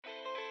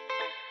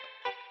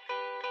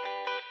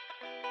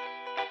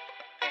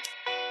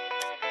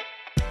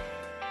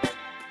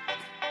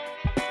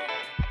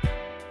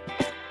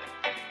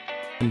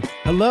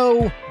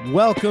Hello,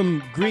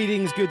 welcome,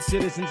 greetings, good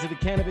citizens of the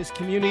cannabis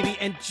community.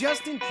 And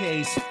just in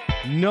case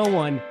no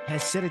one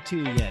has said it to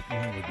you yet,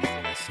 that would be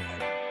really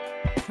sad.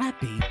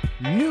 Happy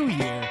New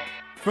Year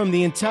from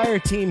the entire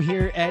team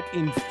here at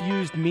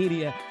Infused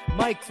Media.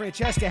 Mike,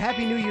 Francesca,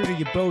 Happy New Year to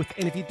you both.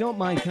 And if you don't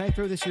mind, can I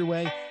throw this your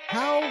way?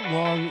 How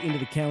long into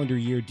the calendar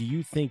year do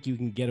you think you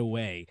can get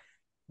away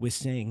with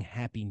saying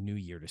Happy New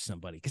Year to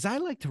somebody? Because I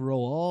like to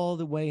roll all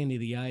the way into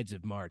the Ides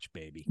of March,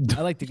 baby.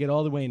 I like to get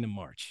all the way into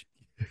March.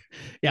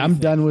 Yeah, I'm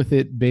done with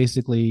it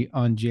basically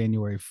on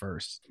January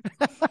 1st.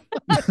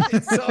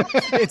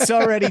 It's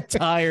already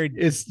tired.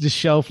 It's the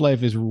shelf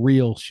life is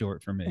real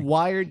short for me.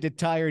 Wired to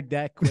tired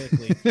that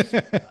quickly.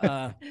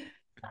 I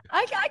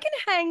can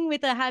hang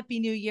with a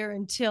Happy New Year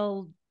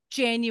until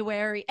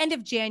January, end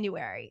of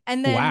January.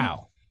 And then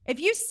wow. If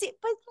you see,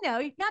 but you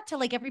know, not to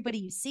like everybody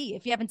you see,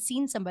 if you haven't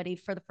seen somebody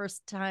for the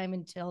first time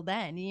until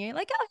then, you're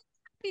like, oh,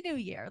 Happy New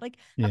Year. Like,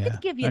 I'm going to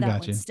give you that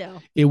one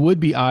still. It would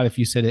be odd if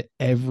you said it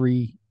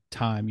every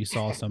time you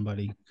saw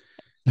somebody,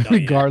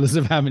 regardless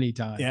of how many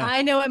times. Yeah.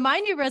 I know what my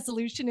new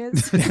resolution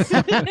is.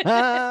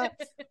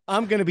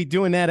 I'm going to be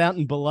doing that out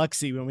in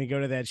Biloxi when we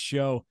go to that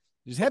show.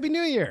 Just Happy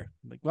New Year.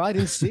 Like, well, I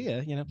didn't see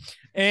you,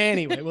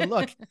 Anyway, well,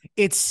 look,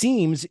 it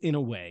seems in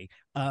a way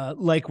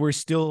like we're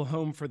still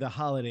home for the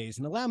holidays.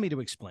 And allow me to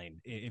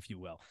explain, if you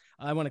will.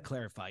 I want to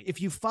clarify. If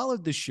you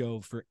followed the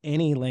show for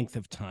any length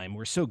of time,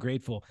 we're so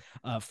grateful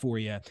for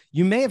you.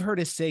 You may have heard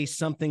us say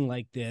something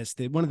like this,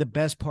 that one of the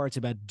best parts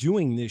about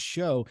doing this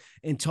show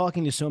and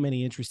talking to so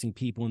many interesting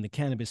people in the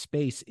cannabis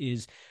space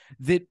is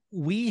that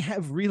we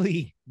have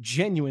really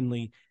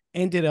genuinely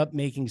ended up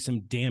making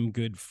some damn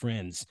good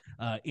friends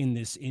in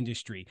this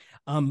industry.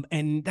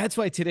 And that's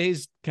why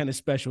today's kind of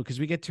special, because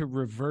we get to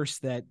reverse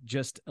that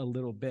just a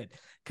little bit.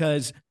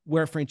 Because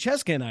where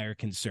Francesca and I are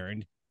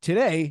concerned,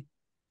 today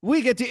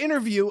we get to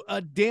interview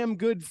a damn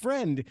good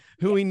friend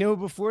who we know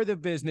before the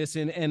business,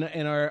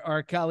 and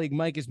our colleague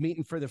Mike is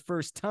meeting for the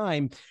first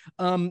time.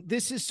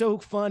 This is so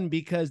fun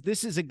because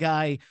this is a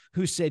guy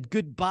who said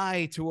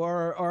goodbye to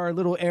our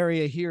little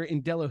area here in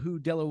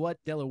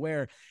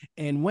Delaware,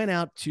 and went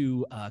out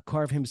to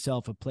carve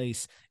himself a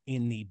place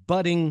in the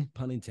budding,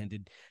 pun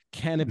intended,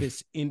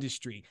 cannabis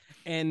industry.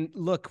 And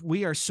look,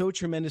 we are so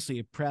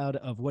tremendously proud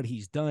of what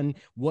he's done,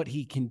 what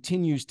he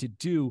continues to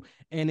do,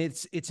 and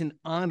it's an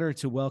honor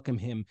to welcome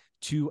him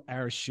to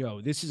our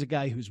show. This is a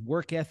guy whose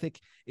work ethic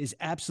is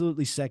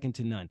absolutely second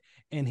to none,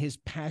 and his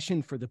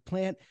passion for the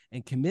plant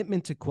and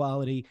commitment to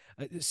quality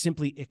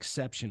simply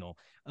exceptional.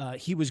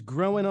 He was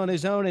growing on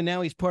his own, and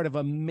now he's part of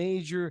a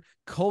major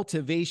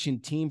cultivation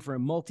team for a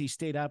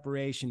multi-state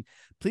operation.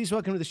 Please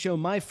welcome to the show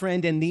my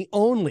friend and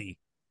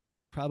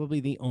probably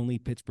the only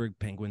Pittsburgh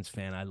Penguins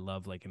fan I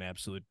love like an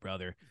absolute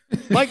brother,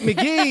 Mike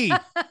McGee.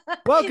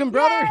 Welcome,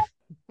 brother.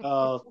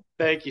 Oh,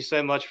 thank you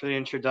so much for the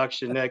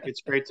introduction, Nick.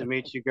 It's great to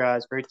meet you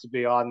guys. Great to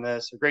be on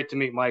this. Great to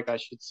meet Mike, I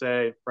should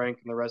say, Frank,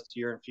 and the rest of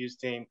your Infused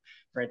team.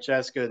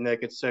 Francesca, Nick,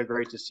 it's so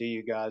great to see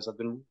you guys. I've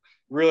been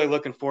really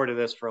looking forward to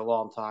this for a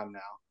long time now.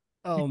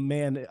 Oh,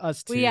 man,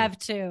 us too. We have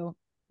too.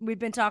 We've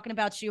been talking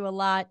about you a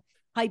lot,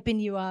 hyping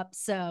you up,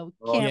 so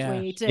can't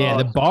wait. Yeah,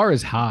 the bar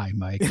is high,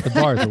 Mike. The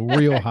bar is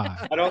real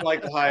high. I don't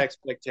like the high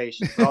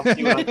expectations. I'll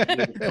see what I can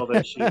do to fill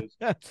those shoes.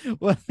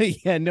 Well,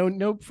 yeah,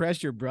 no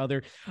pressure,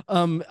 brother.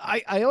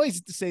 I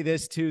always say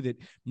this too, that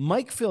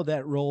Mike filled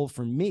that role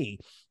for me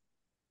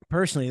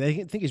personally.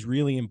 I think is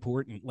really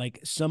important. Like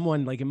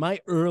someone like in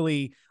my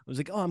early, I was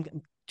like, oh,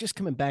 I'm just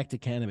coming back to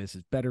cannabis.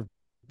 It's better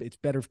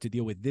to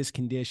deal with this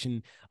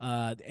condition.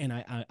 And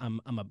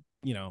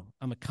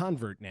I'm a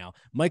convert now.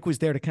 Mike was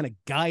there to kind of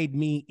guide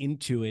me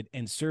into it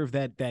and serve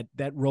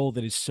that role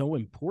that is so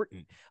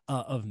important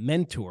of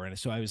mentor. And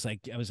so I was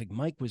like,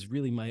 Mike was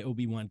really my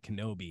Obi-Wan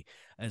Kenobi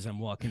as I'm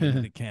walking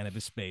into the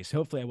cannabis space.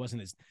 Hopefully I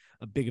wasn't as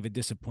big of a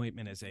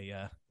disappointment as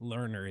a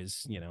learner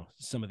as,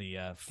 some of the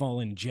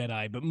fallen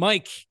Jedi. But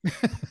Mike,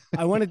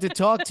 I wanted to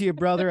talk to you,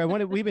 brother.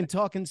 We've been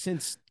talking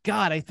since,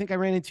 God, I think I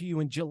ran into you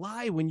in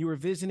July when you were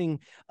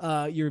visiting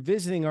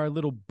our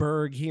little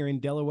burg here in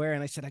Delaware.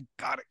 And I said, I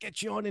got to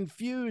get you on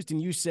Infused.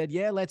 And you said,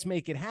 yeah, let's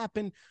make it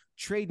happen.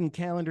 Trading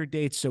calendar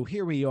dates. So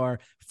here we are,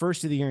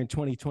 first of the year in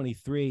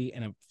 2023.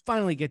 And I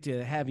finally get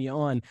to have you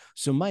on.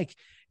 So Mike,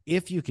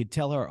 if you could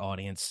tell our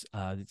audience,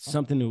 it's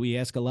something that we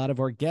ask a lot of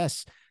our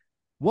guests.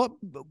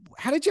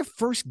 How did you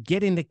first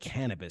get into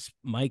cannabis,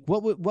 Mike?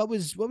 What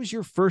was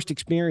your first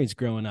experience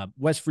growing up?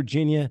 West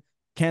Virginia,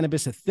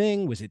 cannabis a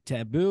thing? Was it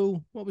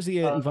taboo? What was the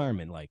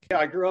environment like? Yeah,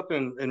 I grew up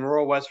in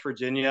rural West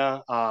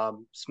Virginia.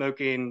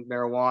 Smoking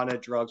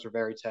marijuana, drugs were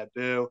very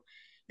taboo.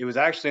 It was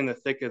actually in the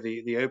thick of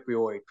the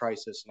opioid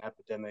crisis and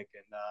epidemic,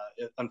 and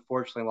it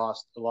unfortunately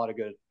lost a lot of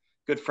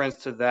good friends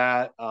to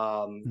that.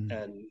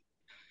 And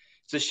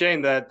it's a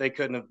shame that they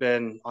couldn't have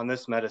been on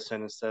this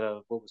medicine instead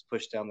of what was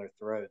pushed down their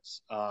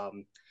throats.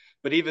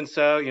 But even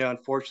so,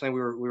 unfortunately,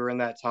 we were in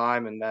that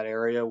time in that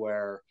area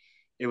where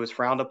it was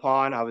frowned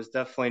upon. I was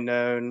definitely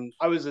known.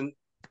 I was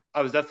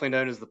definitely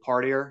known as the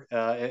partier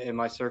in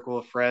my circle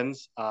of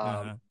friends.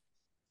 But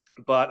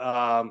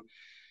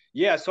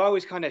Yeah, so I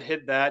always kind of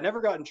hid that.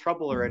 Never got in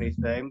trouble or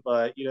anything,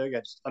 but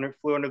just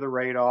flew under the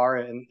radar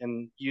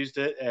and used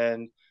it.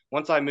 And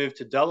once I moved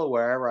to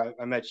Delaware, where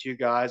I met you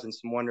guys and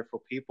some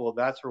wonderful people,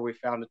 that's where we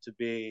found it to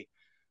be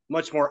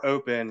much more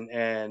open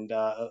and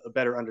a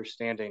better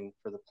understanding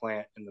for the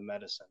plant and the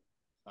medicine.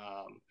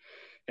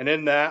 And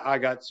in that, I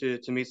got to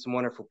meet some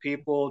wonderful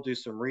people, do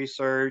some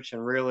research,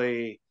 and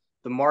really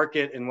the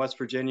market in West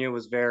Virginia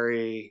was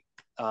very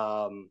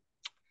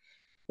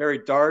very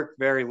dark,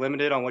 very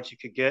limited on what you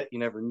could get. You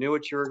never knew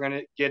what you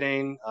were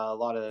getting. A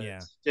lot of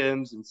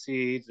stems and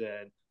seeds,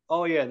 and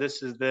oh yeah,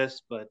 this is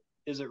this, but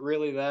is it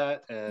really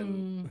that?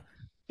 And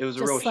it was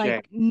just a real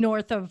shame.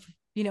 North of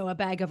a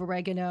bag of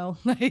oregano,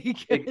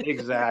 like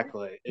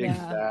exactly.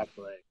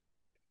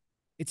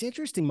 It's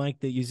interesting, Mike,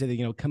 that you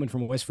said, coming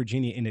from West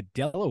Virginia into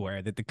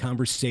Delaware, that the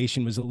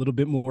conversation was a little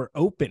bit more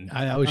open.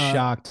 I was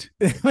shocked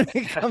when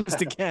it comes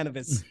to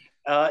cannabis.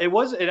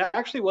 It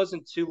actually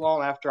wasn't too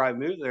long after I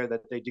moved there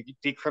that they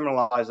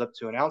decriminalized up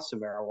to an ounce of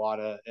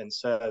marijuana, and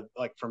said,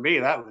 like, for me,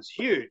 that was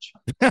huge.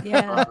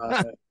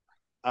 Yeah.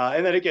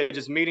 And then again,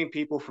 just meeting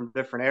people from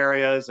different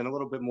areas and a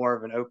little bit more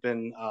of an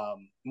open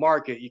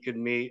market, you could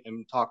meet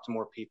and talk to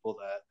more people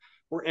that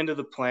were into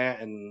the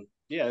plant, and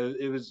yeah,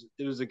 it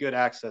was a good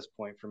access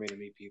point for me to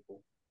meet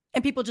people.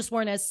 And people just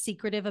weren't as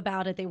secretive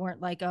about it. They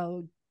weren't like,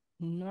 oh,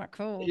 not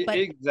cool. But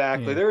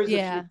exactly. There was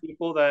a few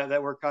people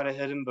that were kind of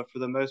hidden, but for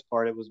the most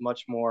part, it was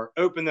much more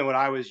open than what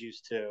I was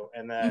used to.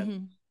 And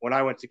then when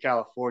I went to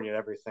California,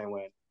 everything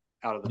went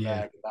out of the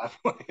bag at that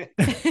point.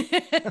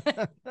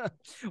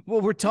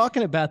 Well, we're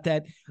talking about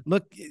that.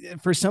 Look,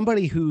 for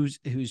somebody who's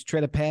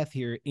tread a path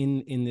here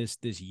in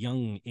this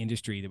young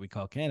industry that we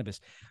call cannabis,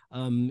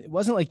 it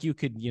wasn't like you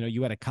could,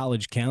 you had a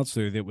college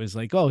counselor that was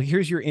like, oh,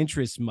 here's your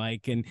interests,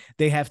 Mike, and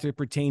they have to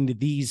pertain to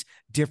these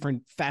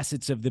different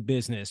facets of the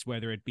business,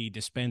 whether it be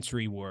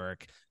dispensary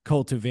work,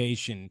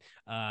 cultivation,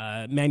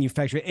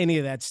 manufacturing, any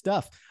of that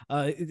stuff.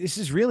 This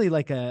is really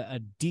like a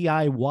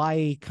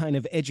DIY kind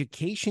of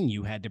education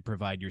you had to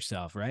provide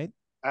yourself, right?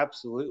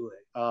 Absolutely.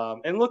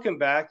 And looking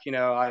back,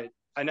 I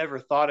never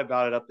thought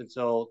about it up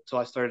until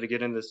I started to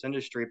get into this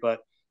industry. But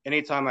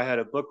anytime I had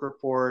a book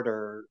report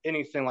or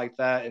anything like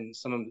that in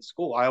some of the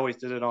school, I always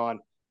did it on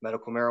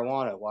medical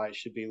marijuana, why it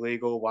should be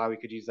legal, why we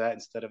could use that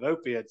instead of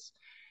opiates.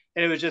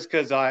 And it was just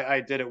because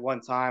I did it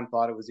one time,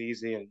 thought it was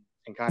easy, and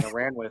kind of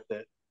ran with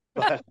it.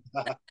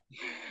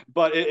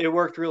 But it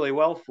worked really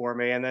well for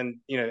me. And then,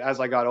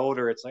 as I got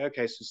older, it's like,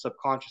 okay, so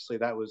subconsciously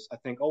that was, I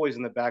think, always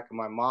in the back of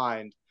my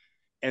mind.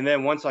 And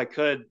then once I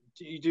could,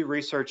 you do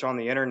research on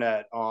the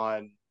internet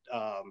on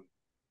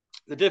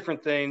the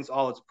different things,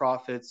 all its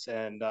profits,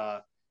 and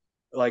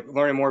like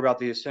learning more about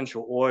the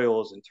essential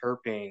oils and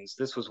terpenes.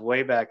 This was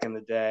way back in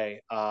the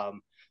day.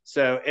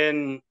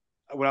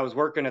 When I was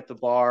working at the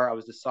bar, I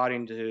was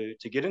deciding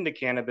to get into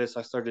cannabis.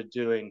 I started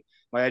doing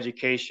my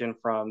education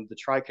from the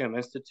Trichome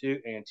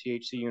Institute and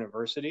THC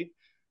University,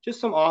 just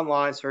some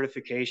online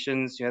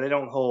certifications. They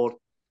don't hold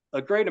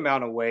a great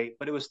amount of weight,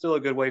 but it was still a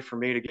good way for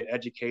me to get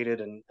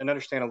educated and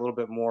understand a little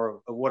bit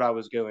more of what I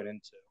was going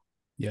into.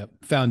 Yep.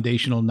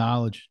 Foundational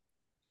knowledge.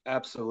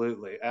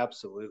 Absolutely.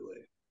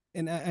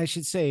 And I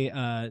should say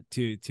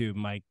to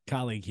my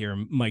colleague here,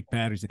 Mike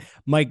Patterson,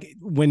 Mike,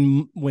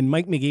 when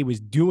Mike McGee was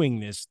doing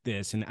this,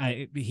 and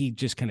he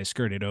just kind of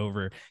skirted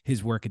over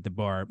his work at the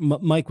bar.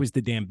 Mike was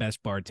the damn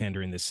best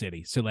bartender in the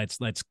city. So let's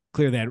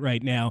clear that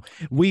right now.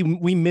 We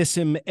miss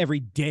him every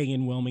day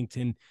in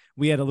Wilmington.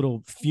 We had a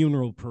little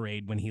funeral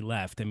parade when he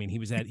left. I mean, he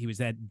was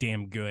that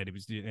damn good. It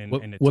was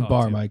what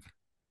bar, Mike?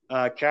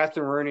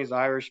 Catherine Rooney's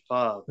Irish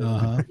Pub.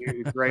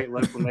 Great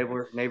local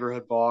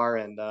neighborhood bar.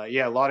 And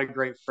a lot of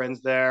great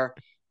friends there.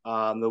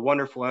 The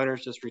wonderful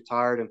owners just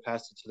retired and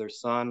passed it to their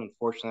son.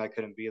 Unfortunately, I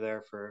couldn't be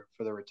there for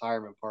the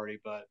retirement party,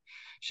 but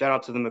shout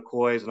out to the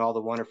McCoys and all the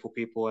wonderful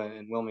people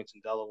in Wilmington,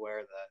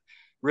 Delaware that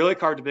really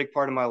carved a big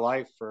part of my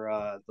life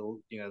for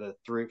the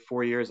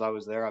 3-4 years I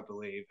was there, I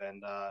believe.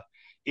 And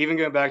even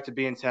going back to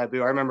being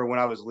taboo, I remember when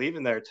I was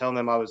leaving there, telling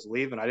them I was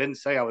leaving. I didn't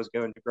say I was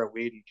going to grow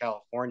weed in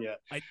California.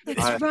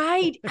 That's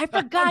right. I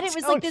forgot it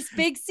was like this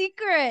big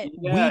secret.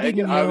 Yeah, we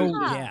didn't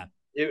know.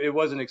 It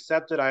wasn't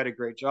accepted. I had a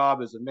great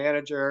job as a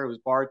manager. It was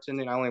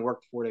bartending. I only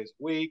worked 4 days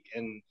a week.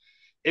 And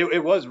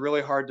it was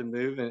really hard to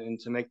move and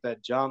to make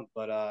that jump.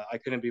 But I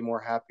couldn't be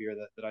more happier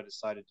that I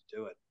decided to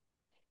do it.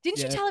 Didn't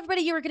you tell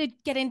everybody you were going to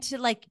get into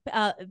like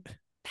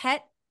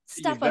pet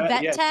stuff, a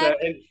vet tech?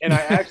 And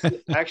I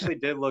actually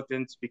did look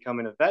into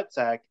becoming a vet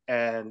tech,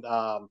 and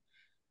I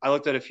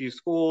looked at a few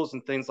schools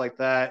and things like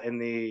that,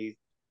 and the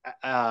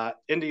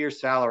end of year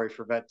salary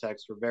for vet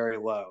techs were very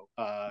low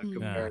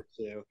compared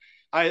to.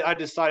 I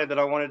decided that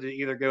I wanted to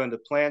either go into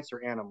plants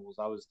or animals.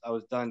 I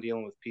was done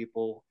dealing with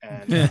people,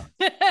 and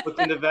looked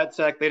into vet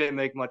tech. They didn't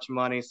make much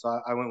money,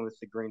 so I went with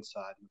the green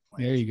side.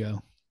 There you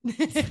go.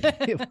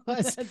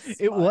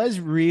 It was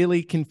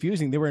really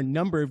confusing. There were a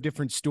number of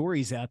different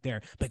stories out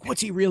there. Like,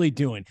 what's he really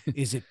doing?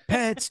 Is it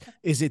pets?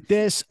 Is it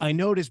this? I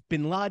noticed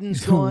Bin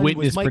Laden's gone.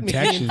 Witness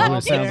protection is what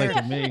it sounds like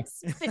to me.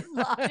 Bin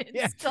Laden's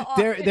yeah.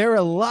 gone. There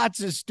are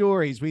lots of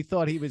stories. We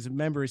thought he was a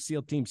member of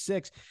SEAL Team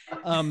 6.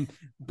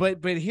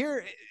 But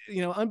here,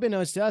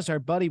 unbeknownst to us, our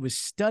buddy was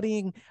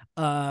studying,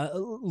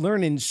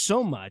 learning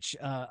so much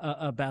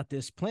about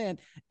this plant,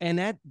 and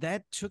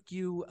that took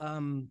you,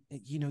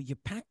 you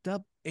packed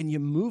up and you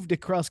moved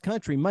across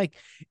country. Mike,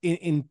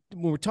 when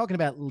we're talking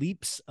about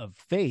leaps of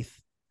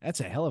faith, that's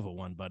a hell of a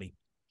one, buddy.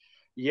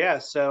 Yeah.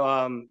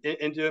 So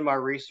in doing my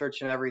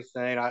research and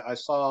everything, I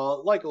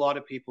saw, like a lot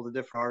of people, the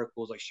different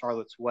articles like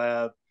Charlotte's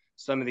Web,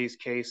 some of these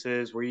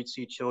cases where you'd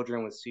see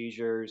children with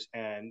seizures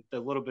and the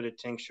little bit of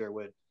tincture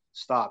would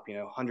stop,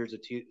 hundreds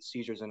of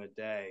seizures in a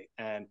day.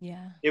 And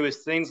it was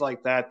things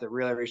like that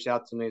really reached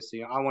out to me. So,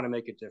 I want to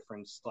make a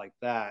difference like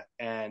that.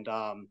 And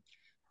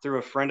through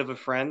a friend of a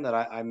friend that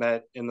I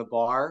met in the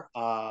bar,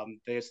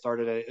 they had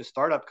started a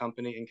startup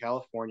company in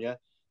California.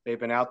 They've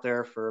been out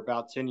there for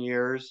about 10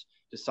 years,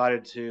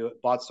 decided to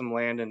bought some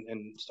land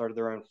and started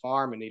their own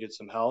farm and needed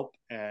some help.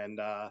 And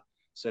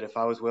said if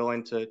I was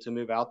willing to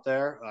move out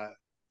there,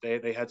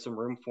 they had some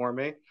room for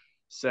me.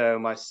 So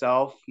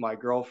myself, my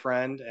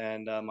girlfriend,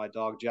 and my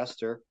dog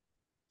Jester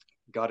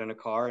got in a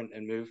car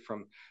and moved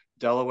from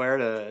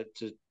Delaware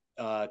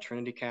to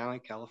Trinity County,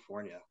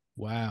 California.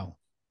 Wow.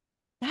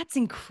 That's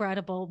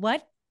incredible.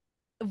 What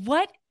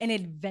an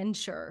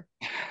adventure.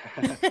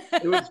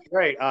 It was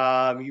great.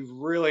 You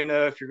really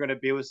know if you're going to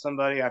be with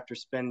somebody after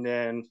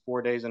spending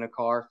 4 days in a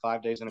car,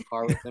 5 days in a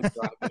car with them,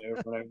 driving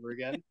over and over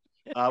again.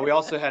 We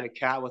also had a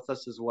cat with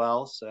us as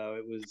well. So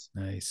it was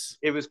nice.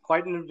 It was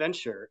quite an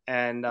adventure.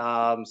 And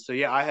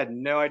I had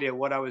no idea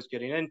what I was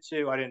getting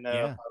into. I didn't know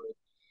if I would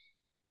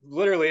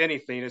literally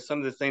anything. Some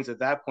of the things at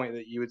that point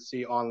that you would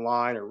see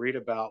online or read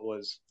about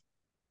was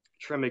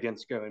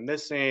trimmigants going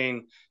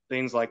missing,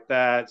 things like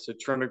that. So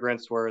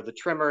trimmigants were the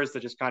trimmers that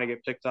just kind of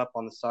get picked up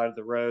on the side of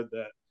the road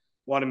that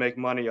want to make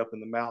money up in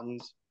the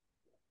mountains.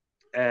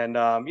 And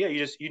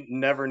you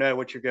never know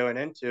what you're going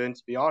into. And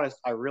to be honest,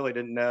 I really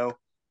didn't know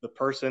the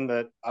person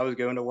that I was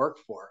going to work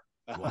for.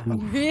 Wow.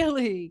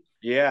 Really?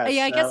 Yeah.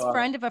 Yeah. I guess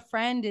friend of a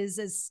friend is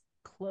as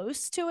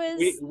close to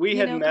as we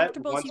had met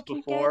once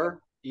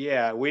before.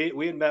 Yeah,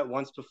 we had met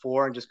once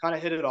before and just kind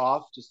of hit it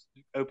off, just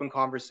open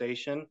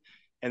conversation.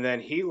 And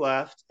then he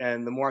left.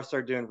 And the more I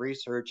started doing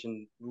research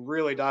and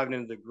really diving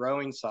into the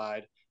growing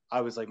side, I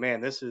was like, man,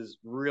 this is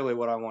really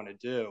what I want to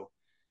do.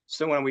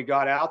 So when we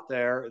got out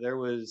there, there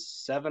was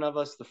 7 of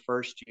us the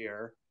first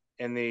year.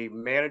 And the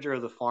manager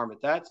of the farm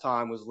at that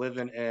time was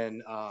living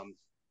in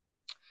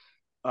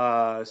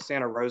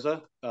Santa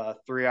Rosa,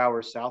 3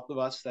 hours south of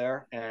us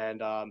there.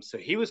 And so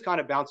he was kind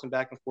of bouncing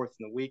back and forth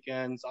in the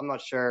weekends. I'm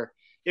not sure.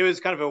 It was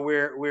kind of a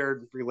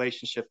weird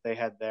relationship they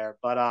had there.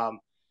 But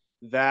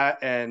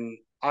and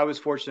I was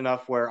fortunate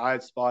enough where I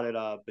had spotted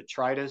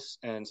botrytis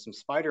and some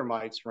spider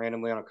mites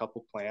randomly on a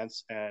couple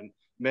plants and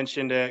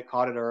mentioned it,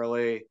 caught it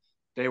early.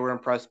 They were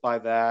impressed by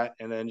that.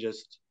 And then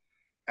just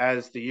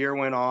as the year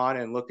went on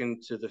and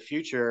looking to the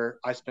future,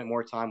 I spent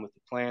more time with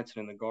the plants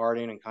and in the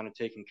garden and kind of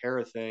taking care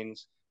of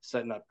things,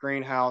 setting up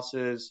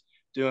greenhouses,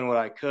 doing what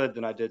I could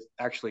than I did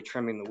actually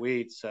trimming the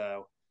weeds.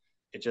 So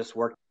it just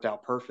worked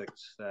out perfect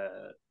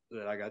that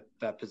I got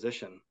that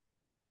position.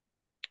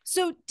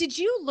 So did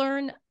you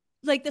learn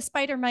like the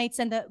spider mites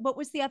and what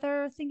was the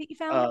other thing that you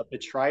found?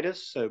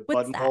 Botrytis, so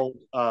bud mold,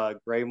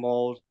 gray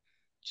mold.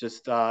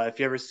 Just if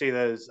you ever see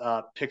those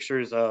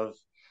pictures of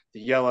the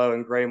yellow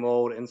and gray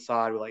mold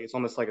inside, it's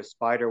almost like a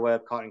spider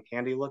web, cotton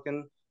candy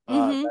looking.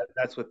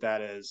 That's what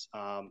that is.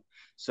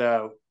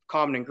 So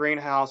common in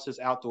greenhouses,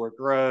 outdoor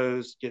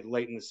grows, get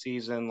late in the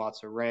season,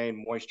 lots of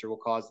rain, moisture will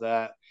cause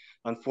that.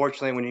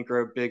 Unfortunately, when you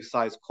grow big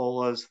size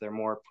colas, they're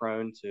more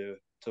prone to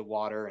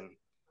water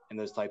and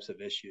those types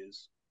of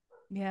issues.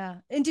 Yeah.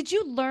 And did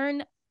you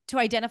learn to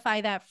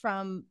identify that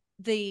from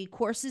the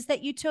courses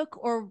that you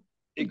took, or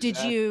did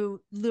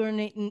you learn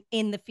it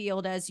in the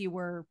field as you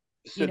were?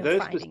 So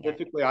those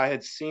specifically, I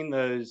had seen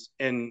those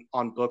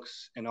on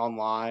books and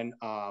online.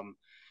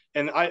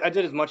 And I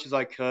did as much as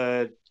I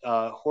could.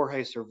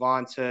 Jorge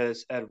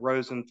Cervantes, Ed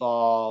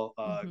Rosenthal,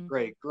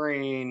 Greg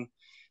Green,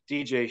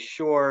 DJ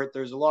Short.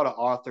 There's a lot of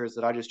authors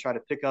that I just try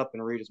to pick up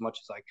and read as much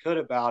as I could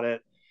about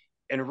it.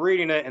 And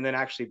reading it and then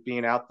actually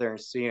being out there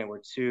and seeing it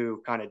were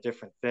two kind of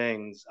different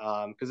things.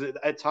 Because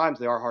at times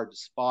they are hard to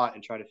spot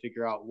and try to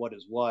figure out what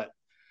is what.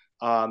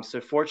 So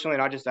fortunately,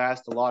 I just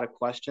asked a lot of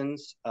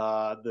questions.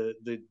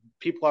 The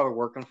people I were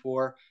working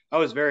for, I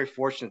was very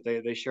fortunate.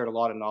 They shared a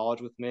lot of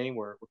knowledge with me.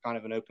 We're kind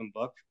of an open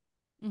book.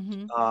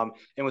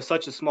 And with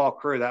such a small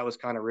crew, that was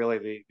kind of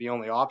really the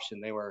only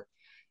option. They were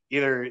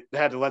either they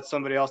had to let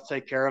somebody else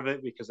take care of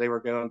it because they were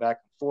going back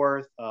and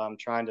forth,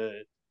 trying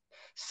to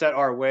set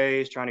our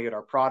ways, trying to get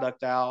our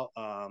product out.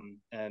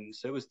 And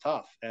so it was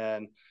tough.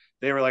 And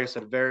they were, like I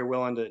said, very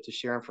willing to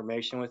share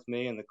information with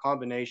me. And the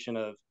combination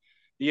of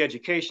the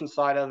education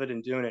side of it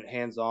and doing it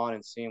hands-on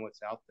and seeing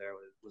what's out there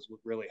was what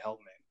really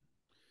helped me.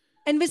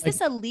 And was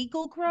this a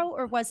legal grow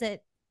or was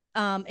it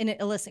an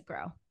illicit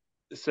grow?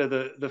 So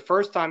the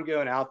first time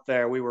going out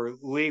there, we were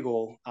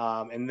legal,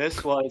 and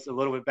this was a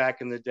little bit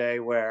back in the day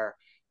where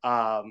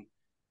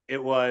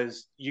it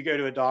was you go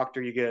to a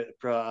doctor, you get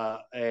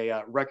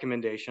a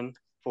recommendation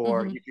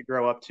for you could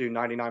grow up to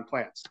 99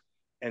 plants.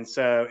 And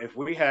so if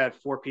we had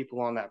 4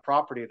 people on that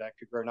property that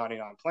could grow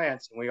 99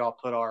 plants, and we all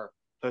put our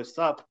posts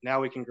up,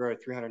 now we can grow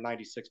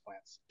 396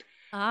 plants.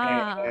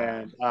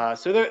 And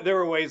so there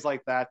were ways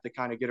like that to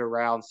kind of get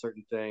around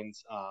certain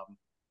things.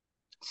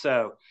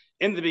 So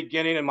in the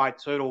beginning of my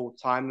total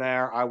time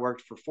there, I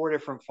worked for 4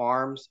 different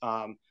farms.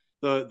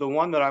 The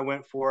one that I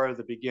went for at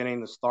the beginning,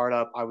 the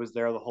startup, I was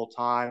there the whole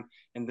time,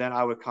 and then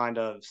I would kind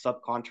of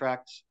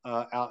subcontract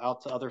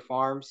out to other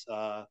farms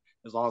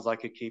as long as I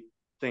could keep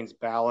things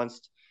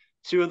balanced.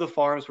 2 of the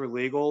farms were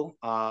legal,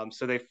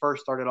 so they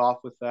first started off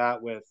with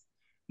that with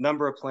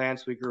number of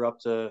plants. We grew up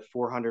to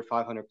 400,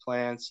 500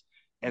 plants,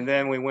 and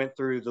then we went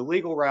through the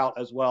legal route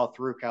as well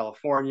through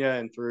California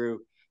and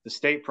through the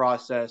state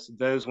process.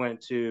 Those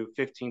went to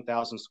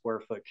 15,000 square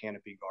foot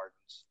canopy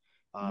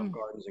gardens,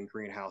 gardens and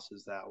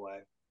greenhouses that way.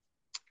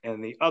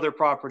 And the other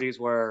properties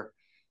were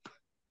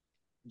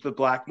the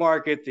black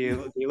market,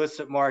 the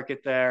illicit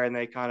market there, and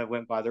they kind of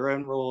went by their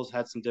own rules,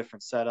 had some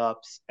different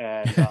setups,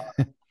 and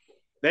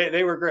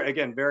they were great.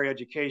 Again, very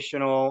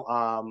educational.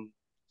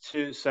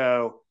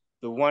 So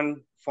the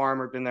one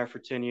farmer had been there for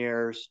 10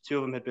 years, 2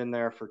 of them had been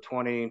there for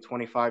 20 and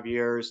 25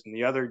 years, and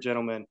the other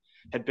gentleman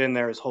had been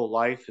there his whole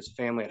life. His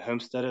family had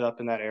homesteaded up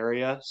in that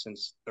area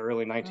since the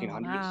early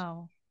 1900s.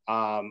 Oh,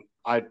 wow.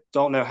 I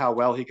don't know how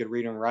well he could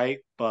read and write,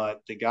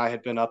 but the guy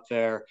had been up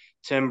there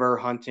timber,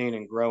 hunting,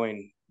 and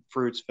growing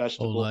fruits,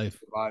 vegetables. Whole life.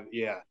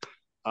 Yeah.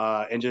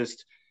 And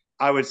just,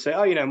 I would say,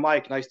 oh,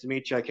 Mike, nice to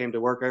meet you. I came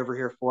to work over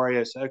here for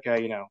you. So,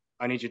 okay,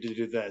 I need you to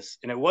do this.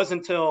 And it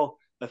wasn't until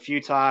a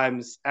few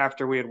times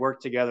after we had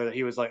worked together that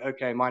he was like,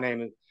 okay, my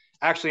name is,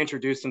 actually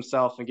introduced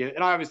himself and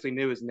I obviously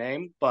knew his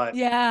name, but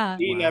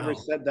he never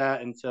said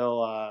that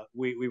until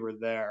we were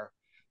there.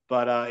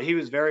 But he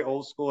was very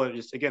old school and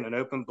just, again, an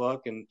open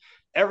book. And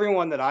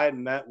everyone that I had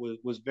met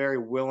was very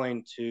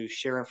willing to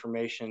share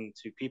information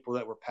to people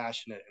that were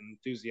passionate and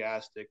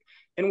enthusiastic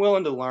and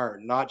willing to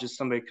learn, not just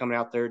somebody coming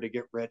out there to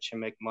get rich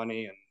and make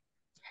money and,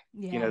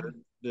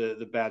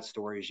 the bad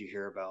stories you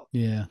hear about.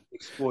 Yeah.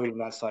 Exploiting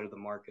that side of the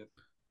market.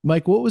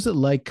 Mike, what was it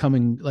like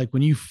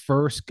when you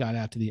first got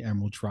out to the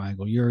Emerald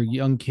Triangle? You're a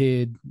young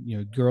kid,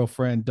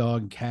 girlfriend,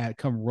 dog, and cat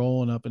come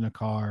rolling up in a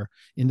car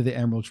into the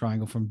Emerald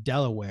Triangle from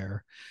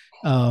Delaware.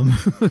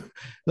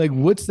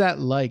 What's that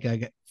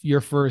like? Your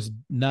first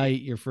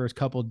night, your first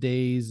couple of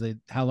days,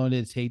 how long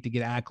did it take to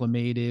get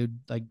acclimated?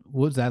 What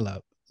was that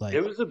like?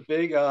 It was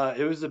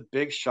a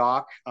big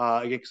shock.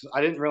 I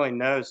didn't really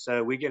know.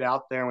 So we get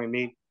out there and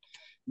we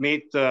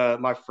meet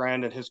my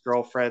friend and his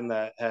girlfriend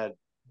that had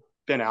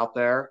been out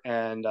there,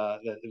 and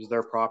it was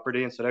their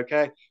property, and said,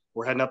 okay,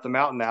 we're heading up the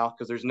mountain now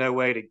because there's no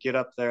way to get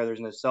up there. There's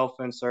no cell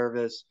phone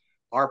service.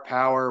 Our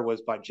power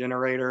was by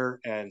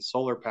generator, and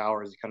solar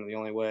power is kind of the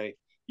only way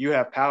you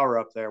have power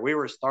up there. We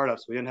were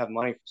startups. We didn't have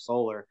money for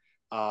solar.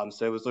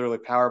 So it was literally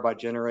power by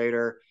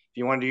generator. If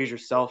you wanted to use your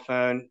cell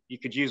phone, you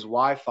could use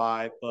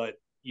Wi-Fi, but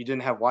you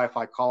didn't have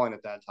Wi-Fi calling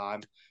at that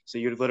time. So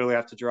you'd literally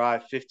have to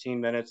drive 15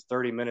 minutes,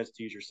 30 minutes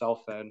to use your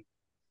cell phone.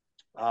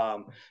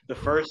 The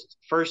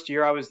first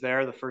year I was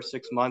there, the first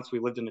 6 months, we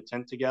lived in a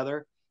tent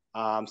together.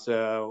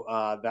 So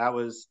that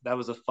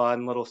was a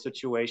fun little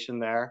situation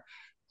there.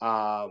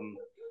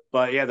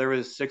 But yeah, there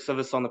was 6 of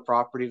us on the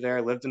property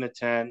there, lived in a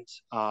tent,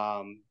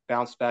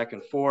 bounced back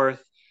and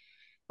forth.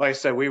 Like I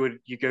said,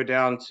 you go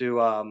down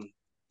to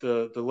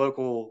the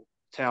local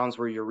towns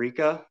were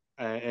Eureka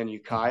and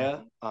Ukiah,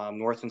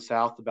 north and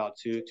south, about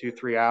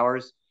 3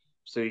 hours.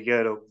 So you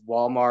go to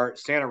Walmart.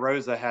 Santa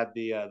Rosa had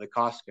the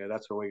Costco.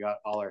 That's where we got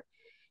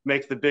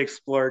make the big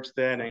splurge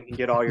then and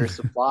get all your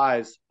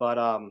supplies.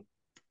 But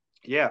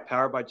yeah,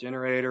 power by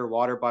generator,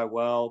 water by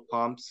well,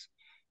 pumps,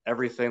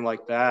 everything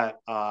like that.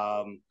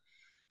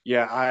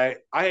 Yeah,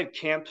 I had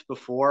camped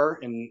before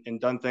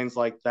and done things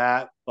like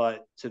that,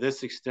 but to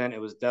this extent, it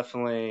was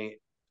definitely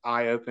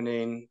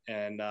eye-opening.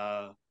 And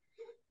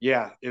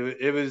yeah,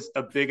 it was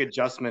a big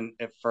adjustment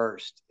at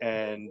first.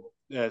 And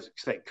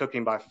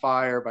cooking by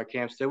fire, by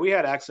campsite, we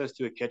had access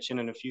to a kitchen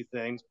and a few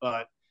things,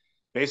 but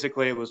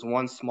basically it was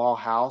one small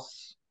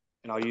house,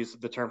 and I'll use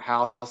the term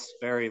house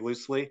very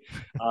loosely,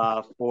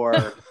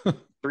 for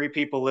 3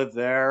 people lived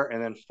there,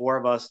 and then 4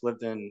 of us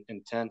lived in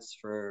tents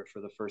for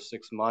the first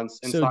 6 months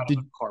inside of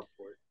a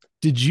carport.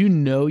 Did you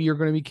know you're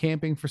going to be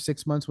camping for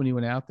 6 months when you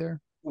went out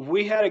there?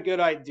 We had a good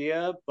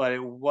idea, but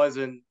it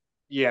wasn't.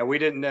 Yeah, we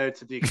didn't know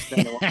to the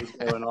extent of what was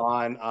going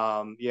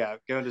on. Yeah,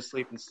 going to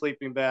sleep in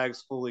sleeping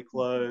bags, fully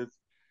clothed.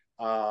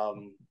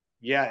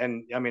 Yeah,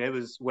 and I mean, it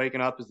was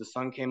waking up as the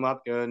sun came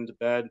up, going to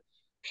bed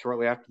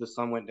shortly after the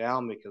sun went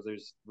down, because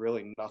there's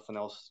really nothing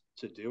else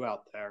to do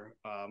out there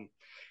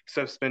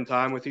except spend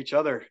time with each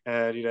other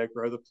and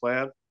grow the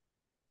plant.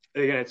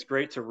 Again, it's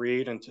great to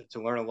read and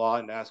to learn a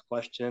lot and ask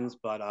questions,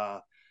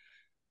 but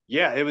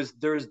Yeah,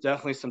 there was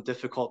definitely some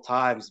difficult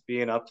times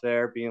being up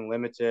there, being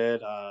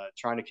limited,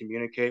 trying to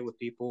communicate with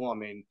people. I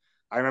mean,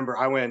 I remember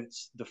I went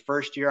the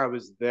first year I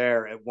was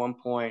there. At one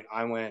point,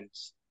 I went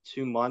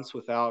 2 months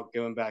without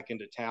going back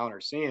into town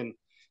or seeing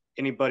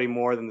anybody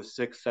more than the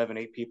 6, 7,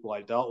 8 people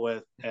I dealt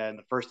with. And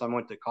the first time I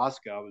went to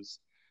Costco, I was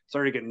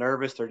started to get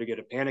nervous, started to get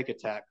a panic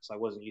attack because I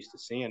wasn't used to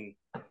seeing,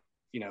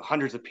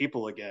 hundreds of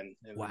people again.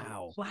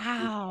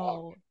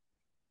 Wow.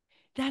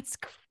 That's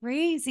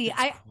crazy.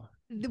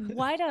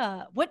 What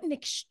an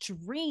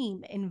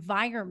extreme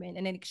environment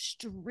and an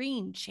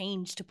extreme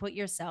change to put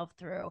yourself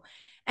through.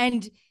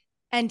 And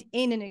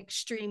in an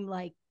extreme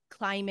like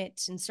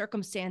climate and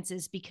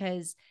circumstances,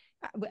 because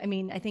I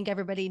mean, I think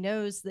everybody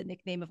knows the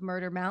nickname of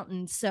Murder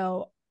Mountain.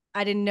 So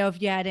I didn't know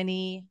if you had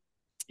any,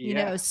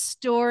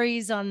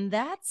 stories on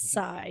that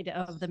side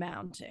of the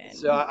mountain.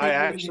 So I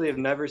actually have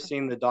never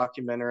seen the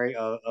documentary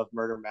of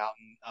Murder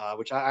Mountain,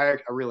 which I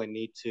really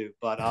need to.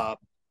 But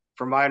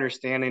from my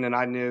understanding, and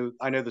I know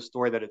the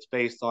story that it's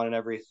based on and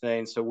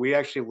everything. So we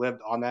actually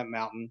lived on that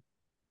mountain,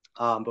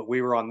 but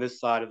we were on this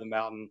side of the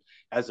mountain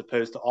as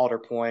opposed to Alder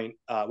Point,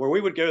 where we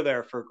would go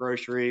there for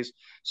groceries.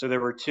 So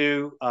there were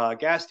two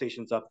gas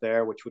stations up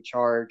there, which would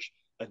charge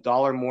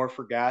 $1 more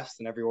for gas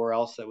than everywhere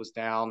else that was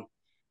down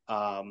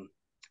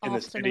in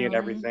the city and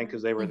everything,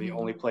 because they were the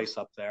only place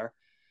up there.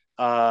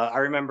 I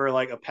remember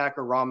like a pack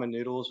of ramen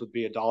noodles would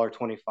be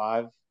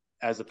 $1.25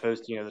 as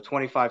opposed to the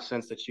 25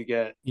 cents that you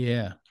get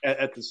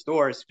at the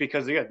stores,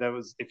 because that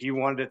was, if you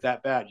wanted it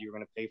that bad, you were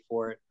going to pay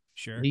for it.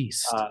 Sure.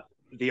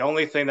 The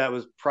only thing that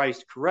was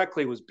priced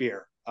correctly was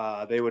beer.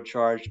 They would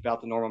charge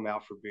about the normal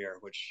amount for beer,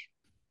 which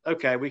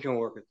we can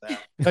work with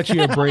that. Cut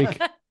you a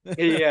break.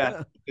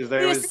 Yeah, because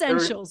the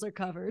essentials are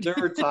covered. There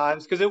were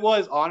times, because it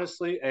was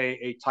honestly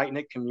a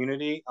tight-knit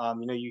community.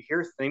 You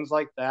hear things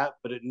like that,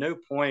 but at no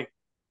point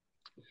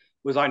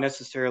was I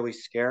necessarily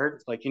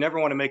scared. Like, you never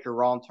want to make a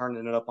wrong turn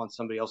and end up on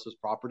somebody else's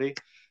property,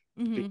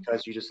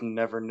 because you just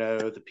never know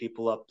the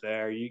people up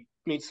there. You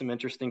meet some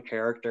interesting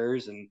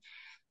characters, and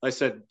like I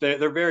said,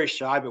 they're very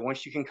shy, but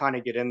once you can kind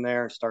of get in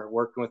there and start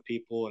working with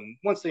people, and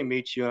once they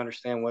meet you and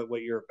understand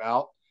what you're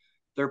about,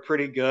 they're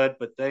pretty good.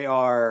 But they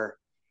are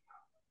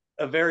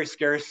a very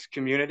scarce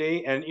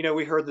community. And,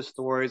 we heard the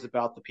stories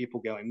about the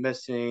people going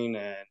missing.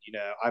 And,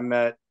 I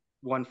met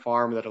one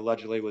farm that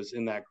allegedly was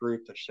in that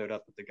group that showed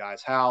up at the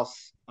guy's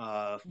house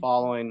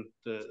following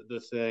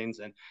the things.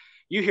 And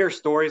you hear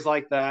stories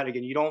like that.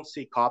 Again, you don't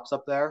see cops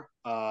up there.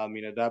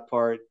 That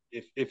part,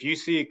 if you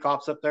see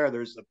cops up there,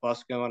 there's a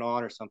bust going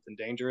on or something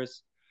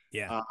dangerous.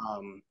 Yeah.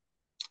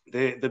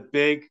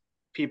 The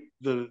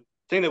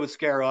thing that would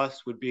scare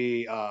us would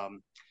be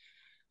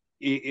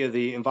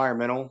the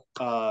environmental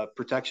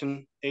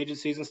protection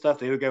agencies and stuff.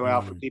 They would go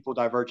out for people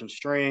diverging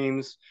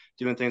streams,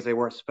 doing things they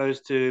weren't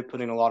supposed to,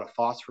 putting a lot of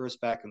phosphorus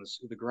back in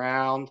the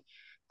ground,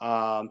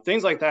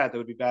 things like that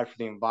would be bad for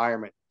the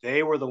environment.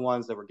 They were the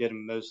ones that were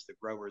getting most of the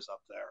growers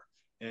up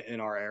there in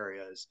our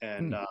areas.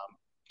 And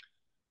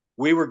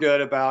we were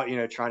good about,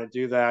 trying to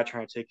do that,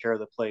 trying to take care of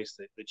the place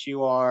that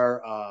you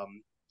are.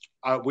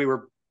 We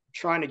were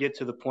trying to get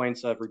to the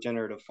points of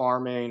regenerative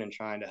farming and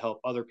trying to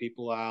help other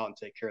people out and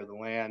take care of the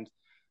land.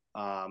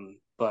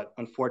 But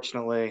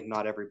unfortunately,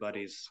 not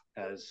everybody's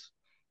as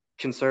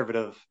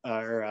conservative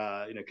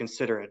or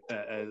considerate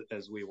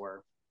as we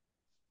were.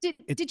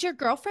 Did your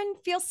girlfriend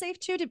feel safe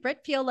too? Did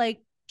Britt feel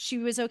like she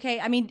was okay?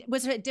 I mean,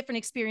 was it a different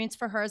experience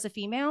for her as a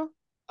female?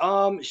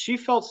 She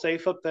felt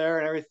safe up there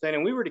and everything,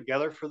 and we were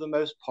together for the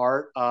most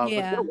part. But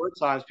there were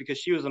times, because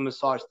she was a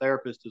massage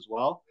therapist as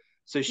well,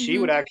 so she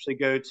would actually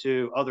go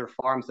to other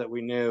farms that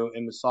we knew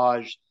and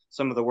massage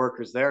some of the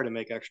workers there to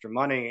make extra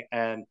money.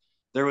 And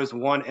there was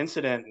one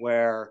incident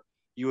where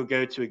you would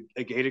go to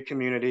a gated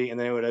community and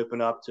they would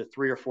open up to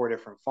 3 or 4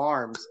 different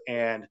farms.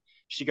 And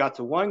she got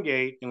to one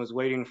gate and was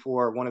waiting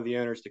for one of the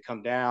owners to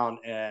come down,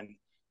 and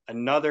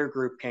another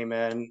group came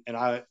in, and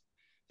I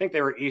think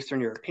they were Eastern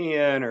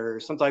European or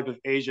some type of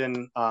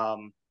Asian,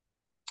 not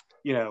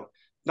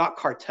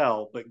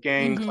cartel, but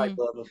gang type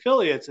of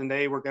affiliates. And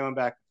they were going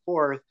back and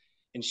forth.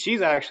 And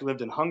she's actually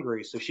lived in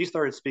Hungary. So she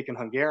started speaking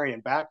Hungarian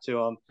back to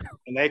them,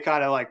 and they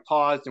kind of like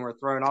paused and were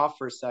thrown off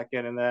for a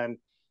second. And then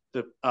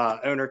the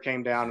owner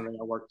came down and then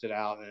I worked it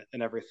out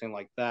and everything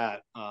like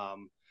that.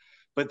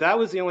 But that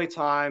was the only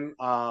time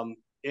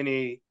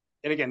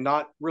and again,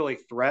 not really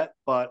threat,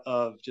 but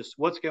of just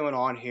what's going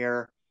on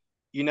here.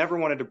 You never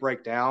wanted to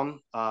break down.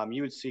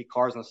 You would see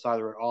cars on the side of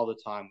the road all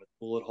the time with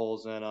bullet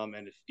holes in them.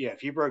 And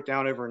if you broke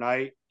down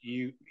overnight,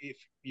 if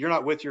you're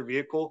not with your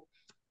vehicle,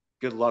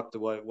 good luck to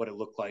what it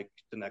looked like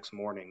the next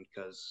morning,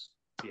 because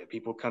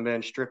people come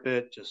in, strip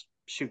it, just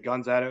shoot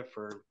guns at it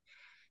for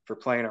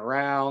playing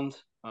around.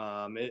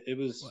 It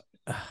was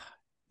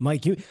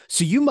Mike,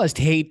 you must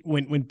hate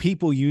when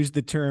people use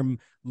the term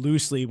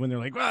loosely, when they're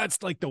like, well,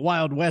 it's like the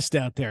Wild West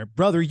out there.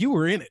 Brother, you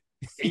were in it.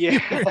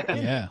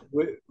 Yeah.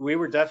 We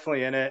were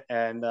definitely in it.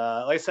 And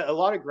like I said, a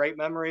lot of great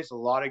memories, a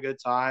lot of good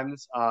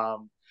times.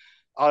 I'll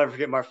never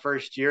forget my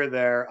first year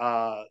there.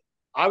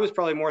 I was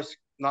probably more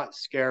not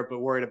scared, but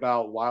worried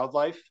about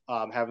wildlife,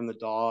 having the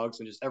dogs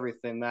and just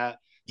everything that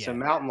So Yeah.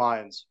 mountain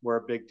lions were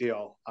a big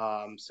deal.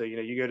 So,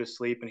 you go to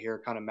sleep and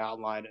hear kind of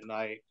mountain lion at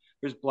night.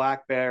 There's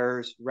black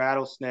bears,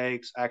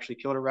 rattlesnakes. I actually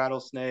killed a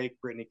rattlesnake.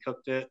 Brittany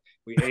cooked it.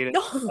 We ate it.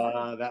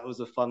 That was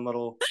a fun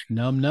little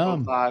Num.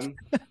 time.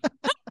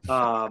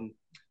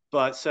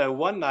 But so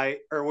one night,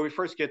 or when we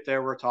first get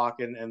there, we're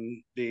talking,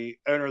 and the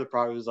owner of the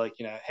property was like,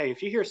 hey,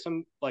 if you hear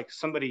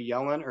somebody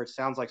yelling, or it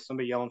sounds like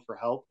somebody yelling for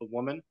help, a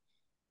woman,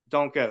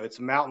 don't go. It's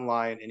a mountain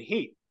lion in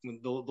heat.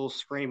 They'll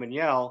scream and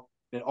yell,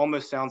 and it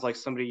almost sounds like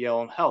somebody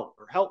yelling help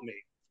or help me.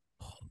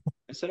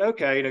 I said,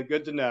 okay,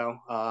 good to know.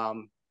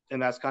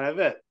 And that's kind of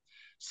it.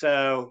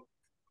 So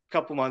a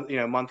couple months,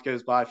 month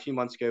goes by, a few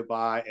months go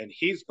by, and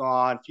he's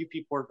gone. A few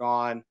people are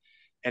gone,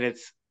 and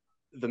it's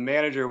the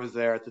manager was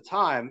there at the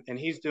time, and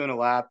he's doing a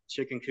lap,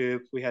 chicken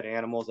coop. We had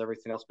animals,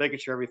 everything else, making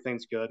sure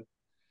everything's good.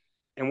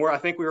 And I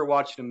think we were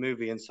watching a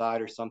movie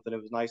inside or something.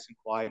 It was nice and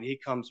quiet, and he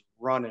comes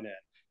running in.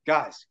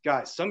 Guys,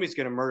 somebody's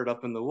getting murdered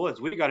up in the woods.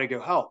 We got to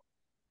go help.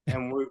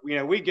 And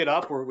we get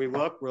up, or we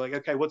look, we're like,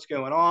 okay, what's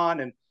going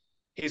on? And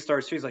he's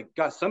like,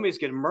 guys, somebody's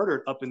getting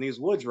murdered up in these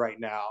woods right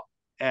now.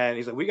 And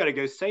he's like, we got to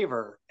go save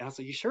her. And I was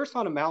like, you sure it's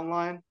not a mountain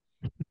lion?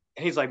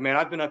 And he's like, man,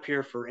 I've been up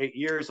here for 8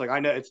 years. Like, I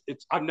know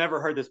I've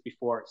never heard this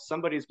before.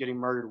 Somebody's getting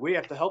murdered. We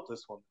have to help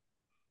this woman.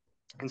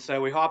 And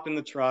so we hop in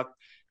the truck,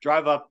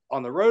 drive up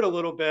on the road a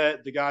little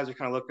bit. The guys are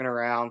kind of looking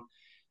around.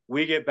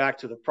 We get back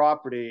to the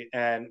property.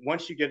 And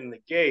once you get in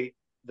the gate,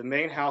 the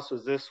main house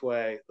was this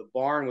way. The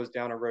barn was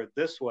down a road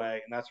this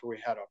way. And that's where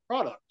we had our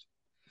product.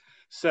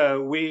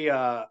 So we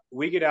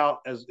get out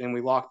and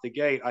we lock the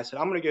gate. I said,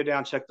 I'm going to go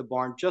down, check the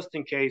barn just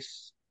in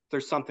case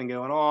there's something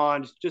going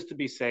on, just to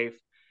be safe.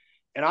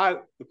 And I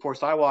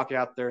walk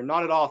out there,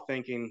 not at all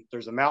thinking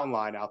there's a mountain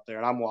lion out there,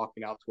 and I'm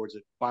walking out towards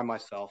it by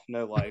myself,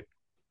 no light.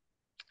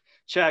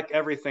 Check,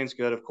 everything's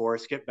good, of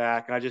course. Get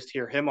back, and I just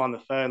hear him on the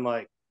phone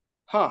like,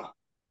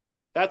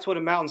 that's what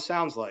a mountain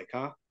sounds like,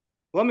 huh?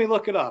 Let me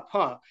look it up,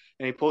 huh?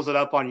 And he pulls it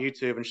up on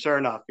YouTube, and sure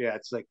enough, yeah,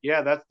 it's like,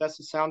 yeah, that's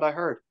the sound I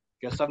heard.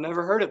 Guess I've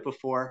never heard it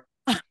before.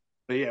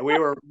 But yeah, we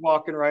were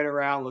walking right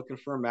around looking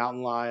for a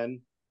mountain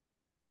lion.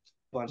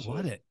 What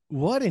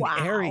an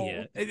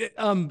area.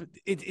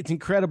 It's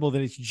incredible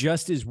that it's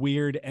just as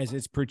weird as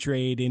it's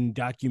portrayed in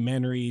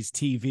documentaries,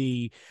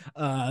 TV,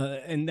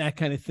 and that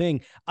kind of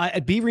thing.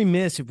 I'd be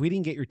remiss if we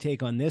didn't get your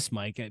take on this,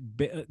 Mike,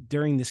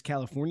 during this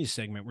California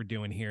segment we're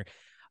doing here.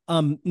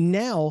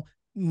 Now,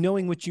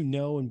 knowing what you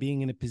know and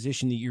being in a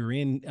position that you're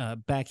in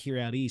back here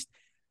out east,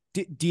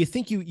 do you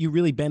think you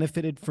really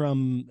benefited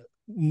from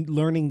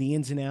learning the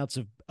ins and outs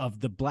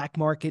of the black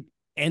market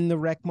and the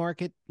rec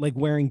market, like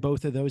wearing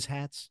both of those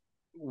hats?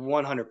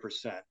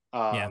 100%.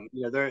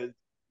 There,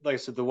 like I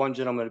said, the one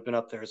gentleman had been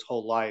up there his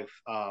whole life.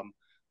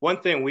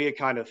 One thing we had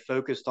kind of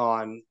focused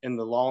on in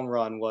the long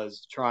run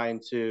was trying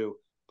to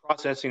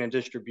processing and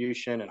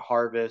distribution and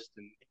harvest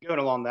and going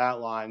along that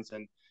lines.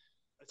 And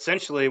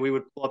essentially we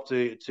would pull up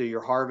to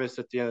your harvest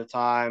at the end of the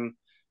time,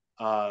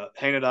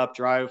 hang it up,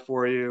 dry it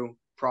for you,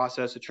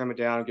 process it, trim it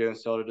down, go and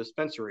sell it at a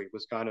dispensary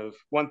was kind of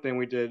one thing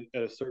we did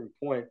at a certain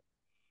point.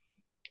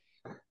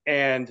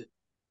 And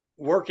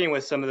working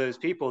with some of those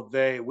people,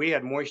 we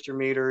had moisture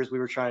meters. We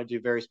were trying to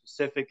do very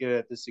specific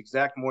at this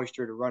exact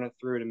moisture to run it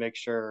through to make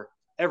sure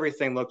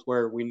everything looked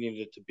where we needed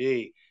it to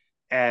be.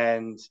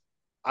 And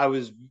I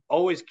was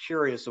always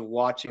curious of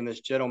watching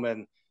this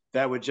gentleman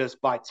that would just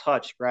by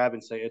touch grab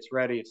and say, it's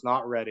ready, it's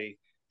not ready.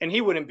 And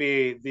he wouldn't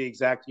be the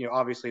exact,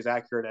 obviously as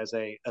accurate as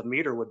a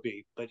meter would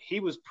be, but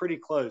he was pretty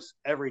close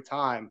every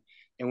time.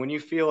 And when you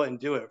feel it and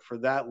do it for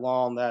that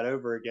long, that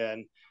over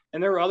again,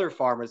 and there were other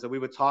farmers that we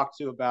would talk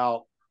to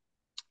about,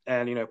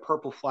 and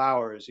purple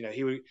flowers,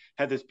 he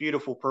had this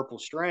beautiful purple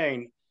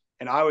strain,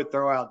 and I would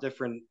throw out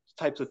different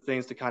types of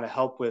things to kind of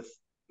help with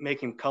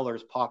making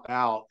colors pop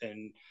out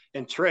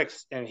and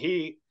tricks, and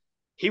he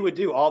would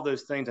do all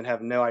those things and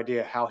have no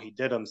idea how he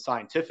did them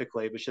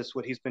scientifically. It was just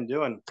what he's been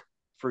doing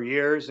for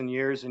years and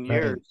years and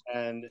years.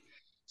 Right. And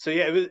so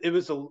yeah,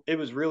 it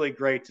was really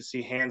great to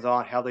see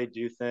hands-on how they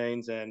do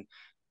things. And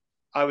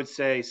I would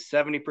say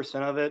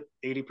 70% of it,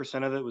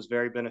 80% of it was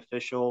very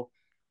beneficial.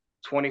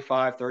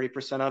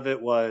 25-30% of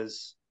it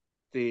was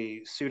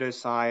the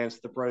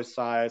pseudoscience, the bro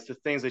science, the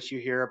things that you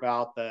hear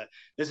about, that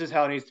this is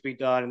how it needs to be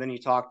done. And then you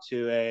talk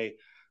to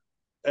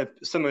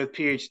someone with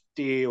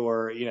PhD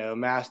or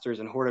masters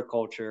in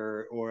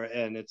horticulture,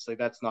 and it's like,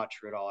 that's not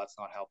true at all. That's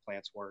not how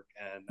plants work.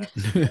 And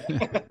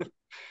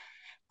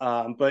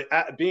that's,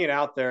 but being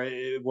out there,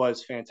 it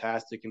was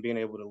fantastic, and being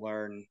able to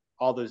learn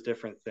all those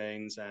different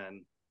things.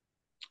 And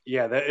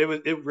yeah,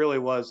 it really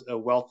was a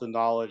wealth of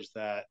knowledge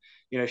that,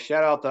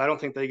 shout out that I don't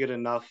think they get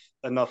enough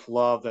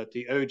love, that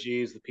the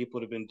OGs, the people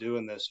that have been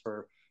doing this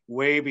for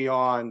way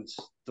beyond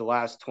the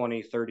last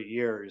 20-30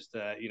 years,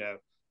 that,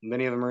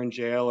 many of them are in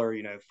jail or,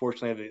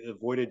 fortunately have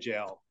avoided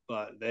jail,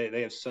 but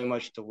they have so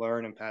much to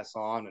learn and pass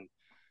on. And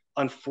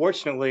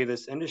unfortunately,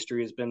 this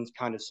industry has been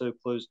kind of so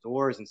closed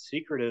doors and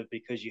secretive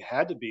because you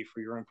had to be for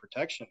your own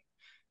protection.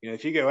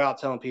 If you go out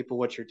telling people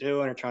what you're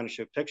doing or trying to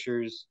show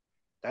pictures,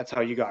 that's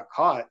how you got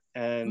caught.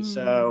 And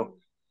so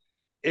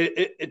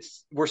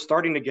it's we're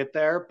starting to get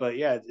there, but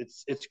yeah,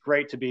 it's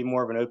great to be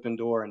more of an open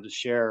door and to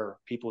share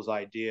people's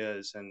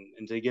ideas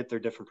and to get their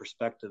different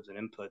perspectives and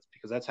inputs,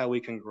 because that's how we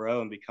can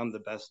grow and become the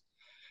best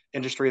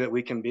industry that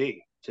we can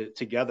be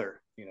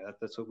together.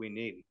 That's what we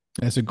need.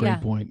 That's a great Yeah,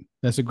 point.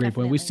 That's a great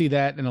point. We see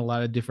definitely. that in a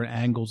lot of different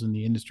angles in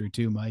the industry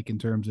too, Mike, in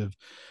terms of,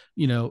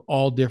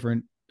 all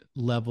different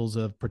levels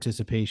of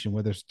participation,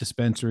 whether it's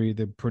dispensary,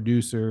 the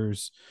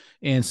producers,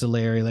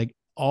 ancillary, like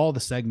all the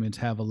segments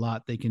have a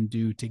lot they can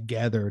do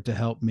together to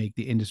help make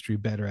the industry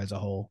better as a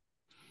whole.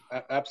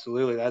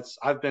 Absolutely.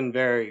 I've been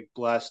very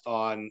blessed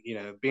on,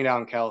 being out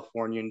in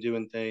California and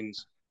doing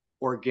things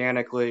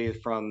organically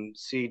from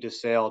seed to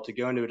sale, to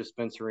go into a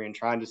dispensary and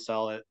trying to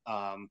sell it,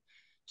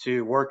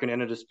 to working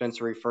in a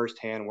dispensary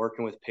firsthand,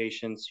 working with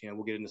patients.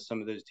 We'll get into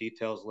some of those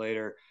details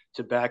later,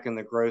 to back in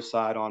the grow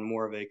side on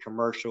more of a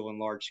commercial and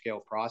large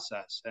scale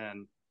process.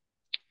 And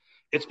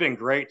it's been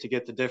great to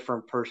get the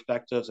different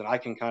perspectives, and I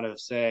can kind of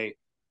say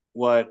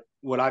what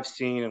I've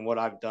seen and what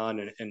I've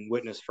done and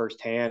witnessed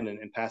firsthand,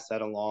 and pass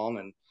that along.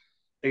 And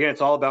again,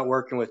 it's all about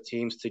working with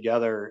teams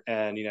together.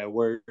 And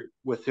we're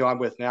with who I'm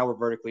with now, we're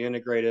vertically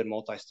integrated,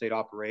 multi-state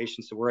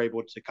operations, so we're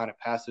able to kind of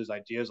pass those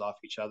ideas off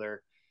each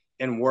other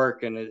and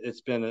work. And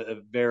it's been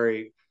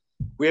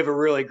we have a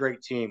really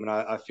great team, and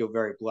I feel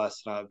very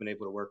blessed, and I've been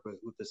able to work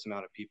with this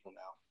amount of people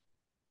now.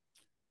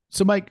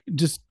 So, Mike,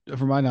 just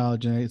for my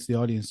knowledge, and it's the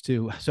audience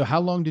too. So, how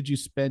long did you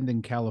spend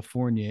in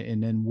California,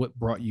 and then what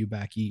brought you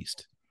back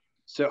east?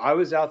 So I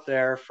was out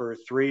there for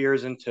 3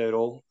 years in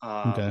total.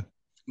 Okay.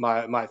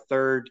 My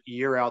third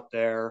year out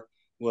there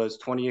was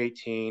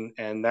 2018,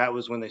 and that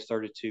was when they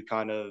started to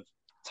kind of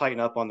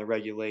tighten up on the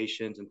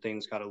regulations, and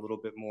things got a little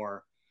bit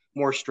more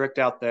strict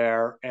out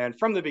there. And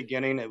from the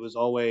beginning, it was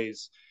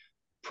always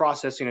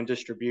processing and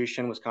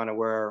distribution was kind of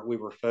where we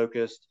were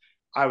focused.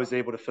 I was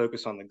able to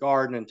focus on the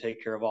garden and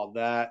take care of all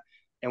that.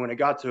 And when it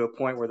got to a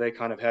point where they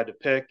kind of had to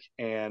pick,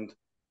 and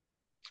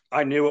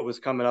I knew what was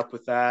coming up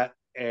with that,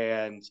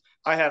 and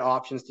I had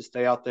options to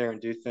stay out there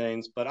and do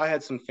things, but I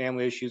had some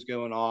family issues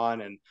going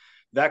on, and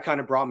that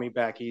kind of brought me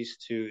back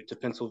east to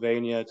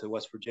Pennsylvania, to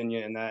West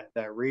Virginia, and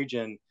that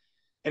region.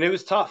 And it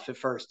was tough at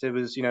first. It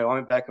was, I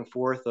went back and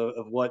forth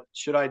of what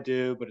should I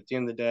do, but at the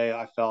end of the day,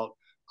 I felt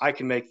I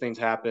can make things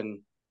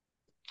happen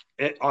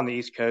on the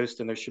East Coast,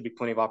 and there should be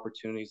plenty of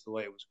opportunities the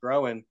way it was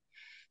growing.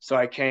 So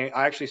I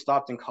actually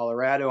stopped in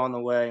Colorado on the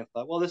way and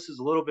thought, well, this is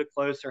a little bit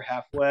closer,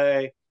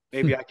 halfway.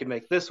 Maybe I could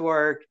make this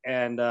work.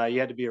 And you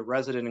had to be a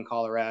resident in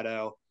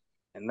Colorado,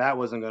 and that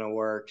wasn't going to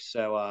work.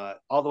 So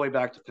all the way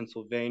back to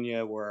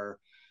Pennsylvania, where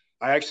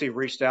I actually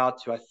reached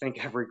out to, I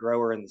think, every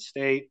grower in the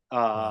state.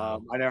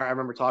 Wow. I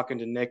remember talking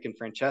to Nick and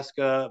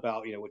Francesca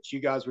about, what you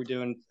guys were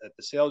doing at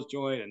the sales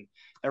joint and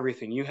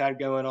everything you had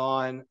going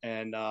on.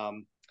 And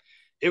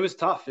it was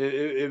tough.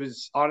 It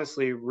was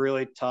honestly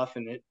really tough.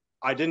 And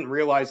I didn't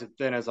realize it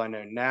then, as I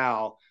know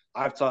now.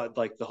 I've taught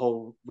like the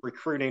whole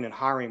recruiting and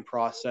hiring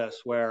process,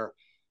 where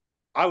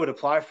I would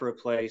apply for a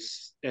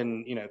place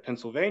in,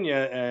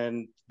 Pennsylvania,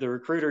 and the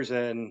recruiters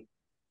in,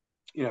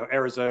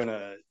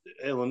 Arizona,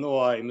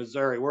 Illinois,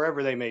 Missouri,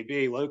 wherever they may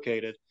be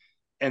located.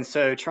 And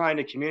so trying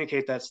to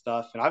communicate that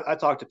stuff. And I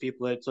talked to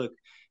people that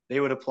they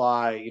would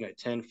apply,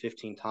 10,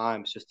 15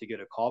 times just to get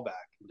a call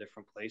back in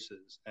different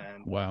places.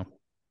 And Wow.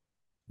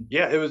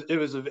 Yeah, it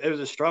was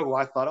a struggle.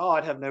 I thought,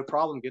 I'd have no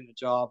problem getting a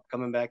job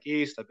coming back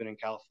east. I've been in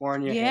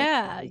California.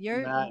 Yeah,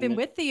 you've been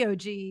with the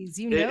OGs.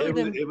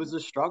 Them. It was a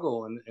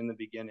struggle in the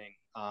beginning.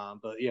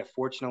 But yeah,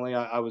 fortunately,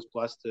 I was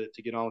blessed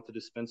to get on with the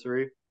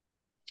dispensary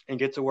and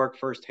get to work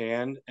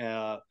firsthand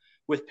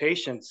with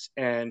patients.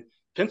 And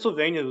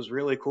Pennsylvania was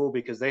really cool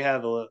because they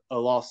have a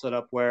law set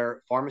up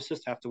where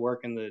pharmacists have to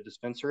work in the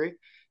dispensary.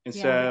 And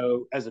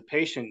so as a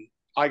patient,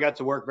 I got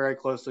to work very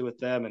closely with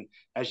them. And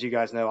as you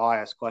guys know, I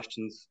ask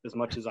questions as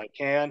much as I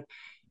can.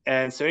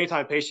 And so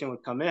anytime a patient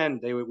would come in,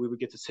 we would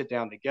get to sit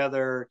down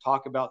together,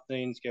 talk about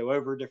things, go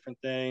over different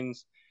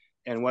things.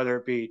 And whether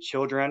it be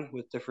children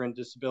with different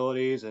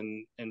disabilities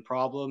and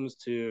problems,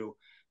 to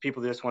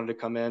people that just wanted to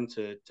come in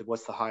to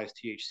what's the highest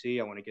THC,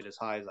 I want to get as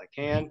high as I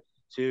can,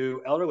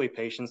 to elderly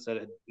patients that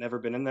had never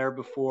been in there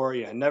before,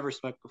 had never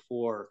smoked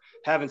before,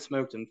 haven't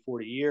smoked in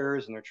 40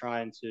 years, and they're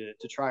trying to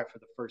try it for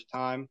the first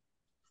time.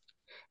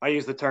 I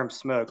use the term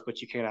smoke,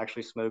 but you can't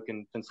actually smoke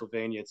in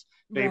Pennsylvania. It's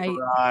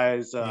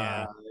vaporize,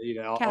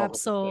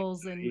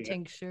 capsules and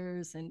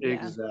tinctures, and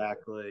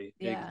exactly.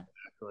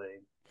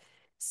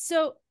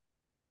 So,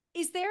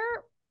 is there?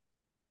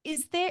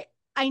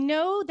 I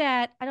know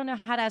that I don't know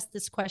how to ask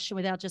this question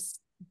without just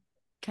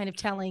kind of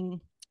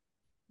telling.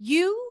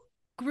 You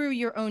grew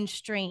your own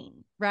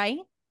strain, right?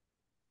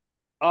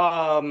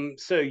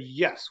 So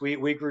yes,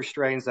 we grew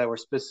strains that were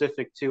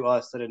specific to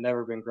us that had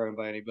never been grown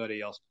by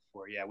anybody else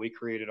before. Yeah, we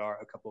created a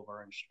couple of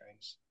our own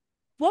strains.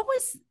 What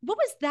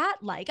was that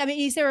like? I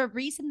mean, is there a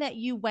reason that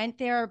you went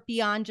there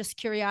beyond just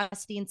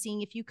curiosity and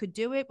seeing if you could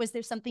do it? Was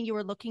there something you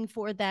were looking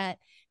for that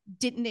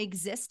didn't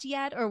exist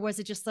yet? Or was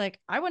it just like,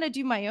 I want to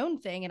do my own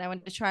thing and I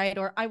want to try it,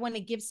 or I want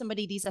to give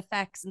somebody these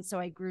effects, and so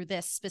I grew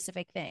this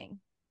specific thing?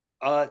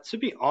 To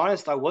be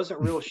honest, I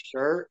wasn't real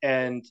sure.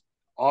 And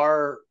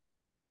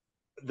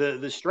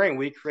the strain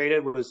we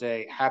created was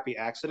a happy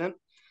accident.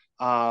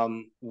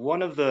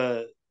 One of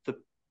the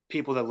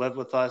people that lived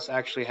with us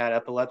actually had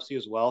epilepsy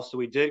as well, so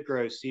we did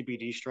grow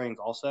CBD strains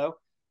also,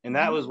 and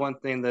that was one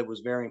thing that was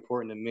very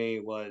important to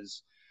me,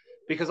 was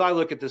because I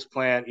look at this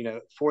plant,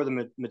 for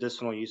the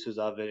medicinal uses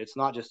of it. It's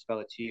not just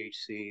about the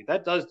THC.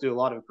 That does do a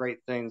lot of great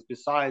things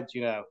besides,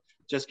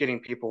 just getting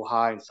people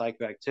high and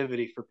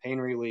psychoactivity for pain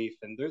relief.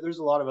 And there's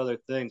a lot of other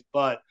things,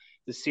 but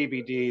the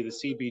CBD, the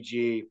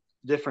CBG,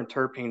 different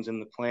terpenes in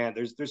the plant,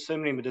 there's so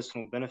many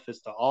medicinal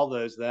benefits to all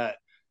those that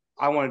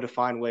I wanted to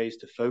find ways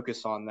to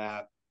focus on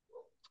that.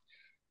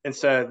 And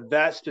so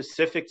that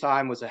specific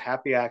time was a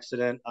happy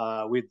accident.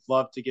 We'd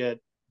love to get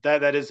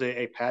that is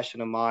a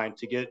passion of mine,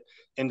 to get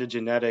into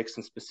genetics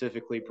and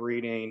specifically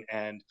breeding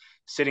and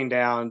sitting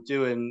down,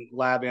 doing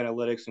lab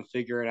analytics and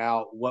figuring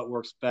out what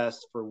works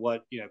best for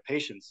what,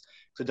 patients.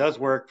 So it does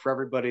work for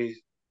everybody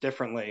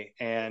differently.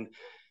 And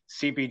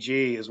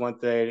CBG is one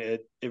thing.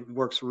 It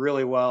works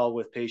really well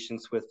with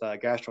patients with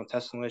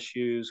gastrointestinal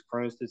issues,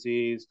 Crohn's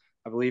disease.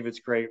 I believe it's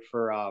great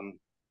for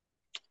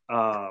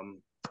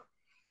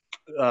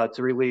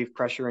to relieve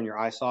pressure in your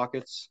eye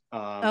sockets.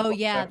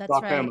 That's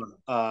glaucoma.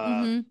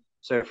 Right.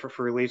 So for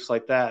reliefs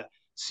like that,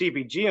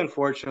 CBG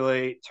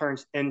unfortunately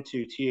turns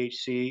into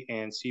THC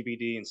and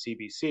CBD and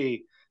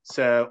CBC.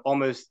 So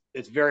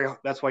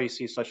that's why you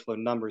see such low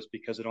numbers,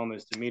 because it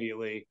almost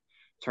immediately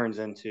turns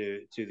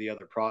into the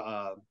other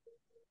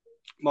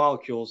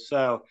molecules.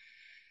 So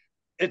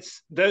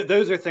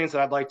those are things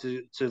that I'd like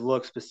to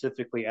look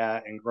specifically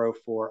at and grow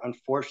for.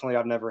 Unfortunately,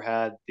 I've never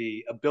had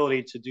the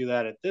ability to do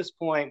that at this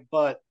point,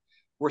 but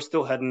we're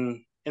still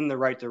heading in the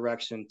right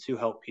direction to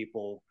help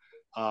people.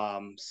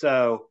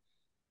 So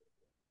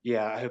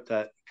yeah, I hope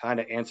that kind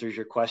of answers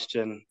your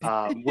question.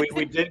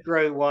 We did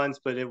grow once,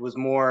 but it was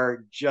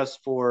more just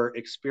for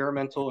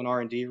experimental and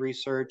R&D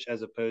research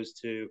as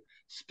opposed to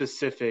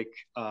specifics.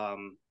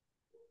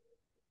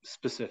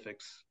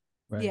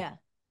 Right. Yeah.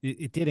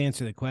 It did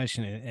answer the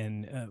question.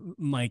 And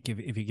Mike,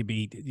 if you could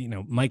be,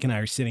 Mike and I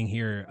are sitting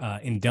here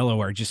in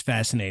Delaware, just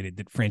fascinated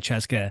that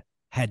Francesca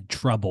had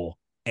trouble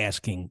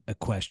asking a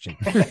question.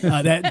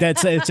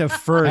 It's a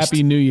first.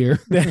 Happy New Year.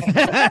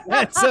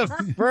 That's a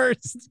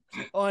first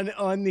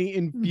on the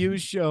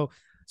Infuse show.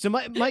 So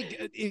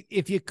Mike,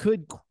 if you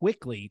could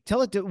quickly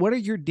tell it, what are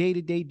your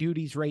day-to-day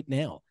duties right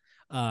now,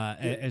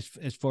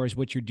 as far as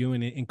what you're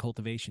doing in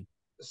cultivation?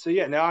 So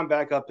yeah, now I'm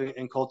back up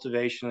in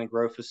cultivation and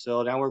grow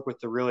facility. I work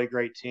with a really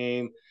great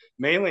team,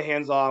 mainly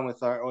hands-on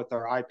with our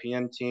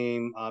IPM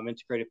team,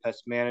 integrated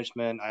pest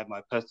management. I have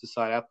my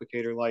pesticide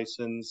applicator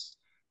license.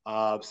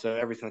 So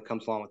everything that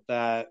comes along with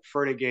that,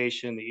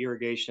 fertigation, the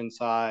irrigation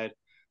side,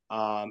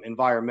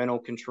 environmental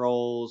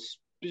controls,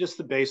 just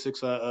the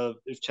basics of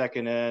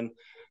checking in,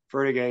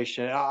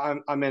 fertigation.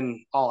 I'm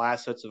in all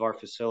assets of our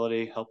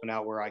facility, helping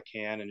out where I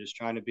can and just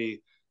trying to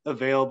be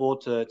available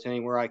to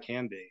anywhere I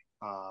can be.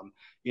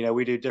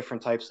 We do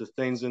different types of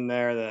things in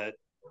there that,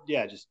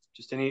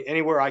 just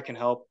anywhere I can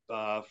help,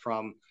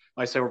 from,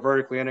 like I say, we're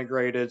vertically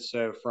integrated.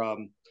 So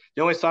from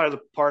the only side of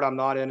the part I'm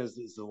not in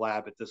is the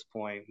lab at this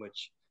point,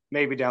 which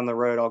maybe down the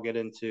road I'll get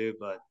into,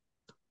 but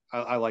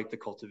I like the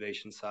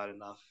cultivation side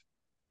enough.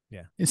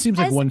 Yeah. It seems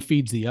like one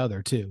feeds the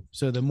other too.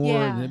 So the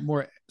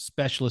more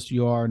specialist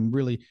you are and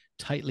really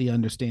tightly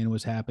understand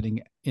what's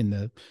happening in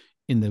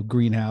the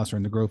greenhouse or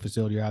in the grow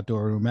facility or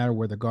outdoor, no matter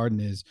where the garden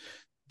is,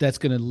 that's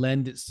going to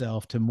lend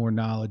itself to more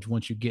knowledge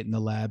once you get in the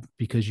lab,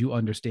 because you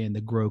understand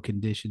the grow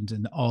conditions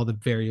and all the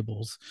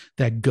variables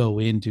that go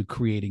into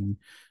creating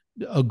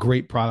a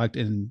great product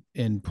and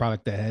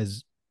product that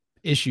has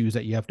issues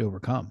that you have to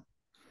overcome.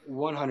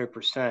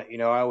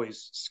 100%. I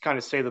always kind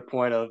of say the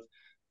point of,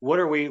 what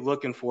are we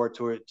looking for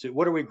to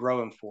what are we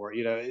growing for?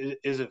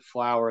 Is it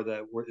flower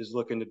that is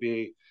looking to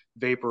be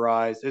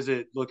vaporized? Is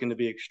it looking to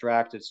be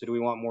extracted? So do we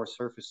want more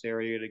surface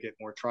area to get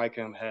more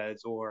trichome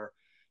heads, or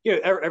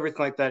everything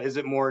like that? Is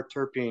it more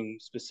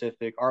terpene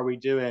specific? Are we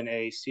doing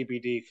a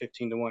CBD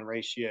 15-to-1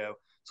 ratio?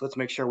 So let's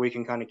make sure we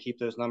can kind of keep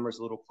those numbers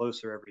a little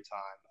closer every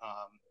time.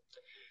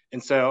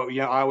 And so,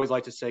 I always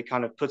like to say,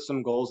 kind of put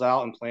some goals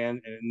out and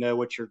plan and know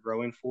what you're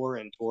growing for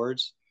and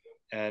towards,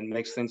 and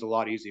makes things a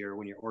lot easier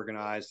when you're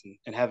organized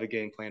and have a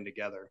game plan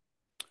together.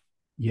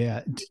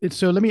 Yeah.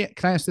 So can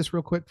I ask this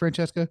real quick,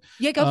 Francesca?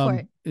 Yeah, go for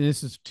it. And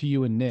this is to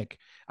you and Nick.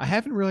 I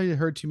haven't really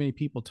heard too many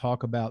people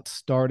talk about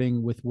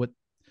starting with what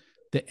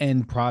the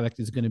end product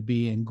is going to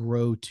be and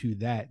grow to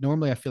that.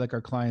 Normally I feel like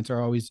our clients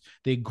are always,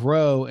 they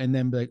grow and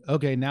then be like,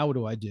 okay, now what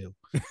do I do?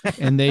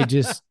 And they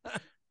just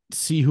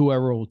see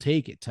whoever will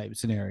take it type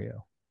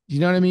scenario. You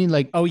know what I mean?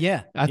 Like, oh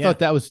yeah. I thought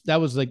that was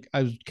like,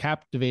 I was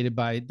captivated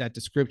by that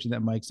description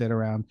that Mike said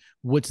around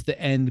what's the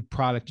end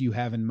product you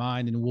have in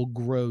mind, and we'll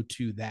grow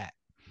to that.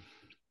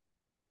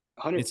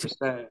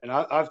 100%. And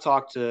I've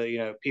talked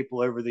to,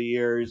 people over the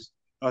years,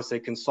 I say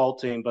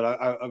consulting, but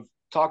I've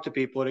talked to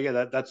people, and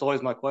again, that's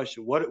always my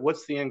question.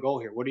 What's the end goal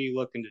here? What are you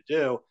looking to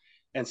do?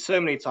 And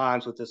so many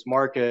times with this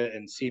market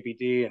and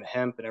CBD and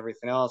hemp and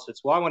everything else,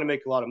 it's, well, I want to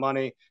make a lot of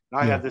money and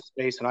I have this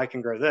space and I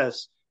can grow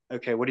this.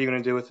 Okay, what are you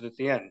going to do with it at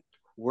the end?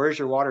 where's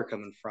your water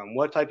coming from?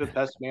 What type of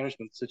pest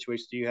management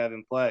situations do you have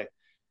in play?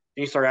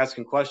 And you start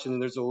asking questions,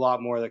 and there's a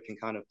lot more that can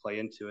kind of play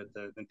into it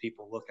than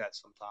people look at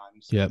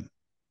sometimes. Yep.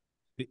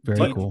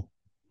 Very cool.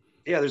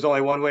 Yeah, there's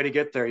only one way to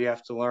get there. You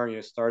have to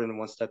learn, starting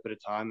one step at a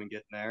time and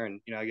getting there.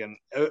 And, again,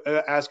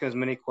 asking as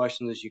many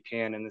questions as you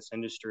can in this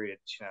industry.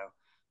 It's,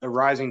 the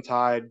rising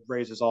tide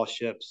raises all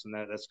ships. And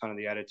that's kind of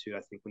the attitude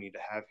I think we need to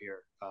have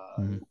here.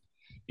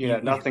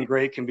 Nothing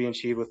great can be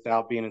achieved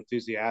without being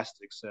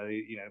enthusiastic. So,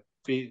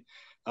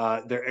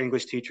 they're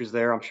English teachers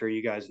there. I'm sure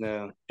you guys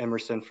know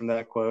Emerson from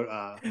that quote.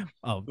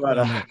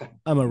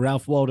 I'm a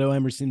Ralph Waldo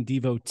Emerson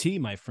devotee,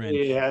 my friend.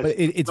 Yeah, but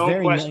it's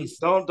very nice.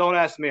 Don't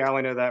ask me. I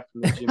only know that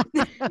from the gym.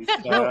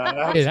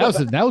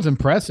 That was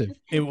impressive.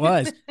 It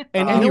was,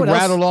 and you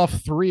rattled off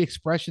 3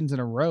 expressions in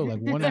a row, like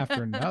one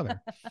after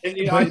another.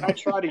 And I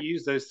try to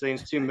use those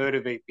things to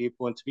motivate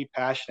people and to be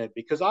passionate,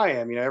 because I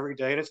am, every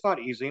day, and it's not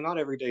easy. Not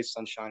every day is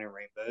sunshine and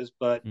rainbows,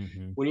 but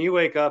when you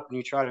wake up and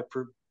you try to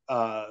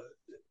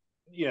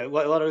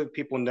let other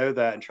people know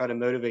that and try to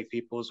motivate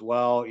people as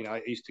well.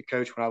 I used to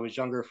coach when I was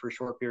younger for a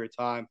short period of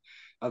time.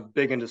 I'm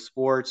big into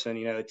sports, and,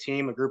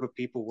 a group of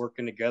people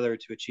working together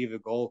to achieve a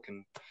goal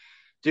can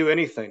do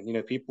anything.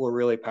 People are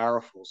really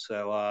powerful.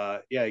 So,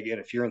 again,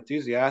 if you're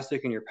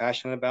enthusiastic and you're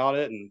passionate about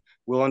it and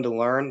willing to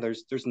learn,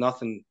 there's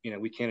nothing,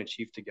 we can't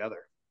achieve together.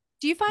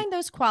 Do you find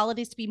those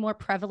qualities to be more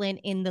prevalent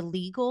in the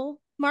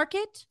legal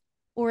market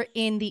or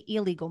in the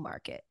illegal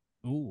market?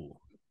 Ooh.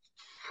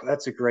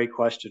 That's a great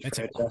question. That's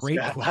a great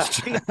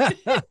question.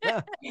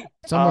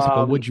 It's almost like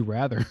a would you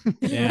rather.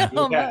 Yeah.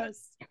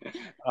 Almost.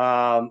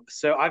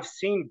 So I've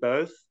seen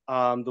both.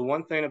 The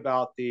one thing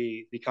about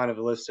the kind of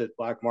illicit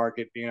black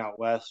market being out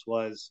west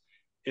was,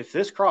 if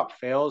this crop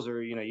fails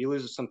or you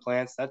lose some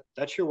plants,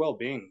 that's your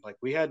well-being. Like,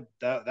 we had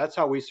that's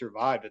how we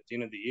survived at the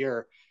end of the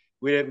year.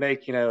 We didn't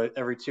make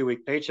every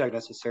 2-week paycheck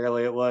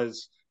necessarily. It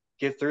was,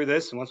 get through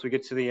this, and once we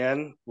get to the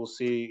end, we'll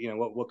see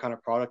what kind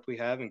of product we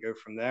have and go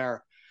from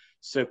there.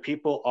 So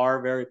people are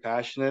very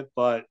passionate,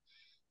 but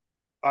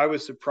I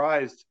was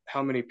surprised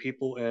how many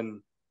people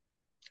in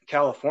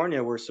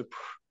California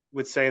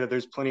would say that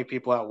there's plenty of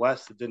people out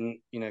west that didn't,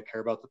 care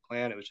about the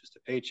plan. It was just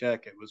a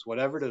paycheck. It was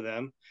whatever to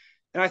them.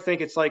 And I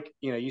think it's like,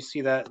 you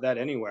see that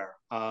anywhere.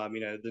 The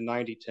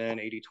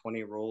 90-10,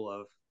 80-20 rule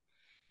of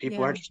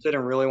people are interested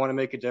and really want to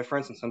make a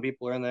difference. And some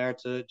people are in there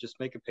to just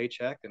make a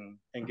paycheck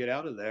and get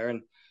out of there.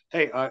 And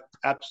hey,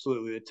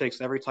 absolutely. It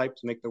takes every type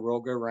to make the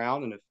world go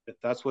round. And if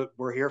that's what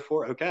we're here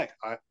for, okay,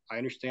 I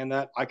understand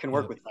that. I can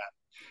work with that.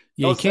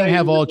 Yeah, you can't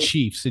have all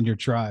chiefs in your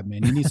tribe,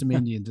 man. You need some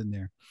Indians in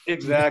there.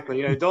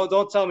 Exactly.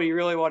 Don't tell me you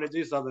really want to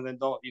do something, then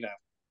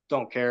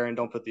don't care and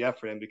don't put the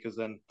effort in, because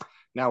then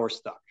now we're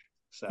stuck.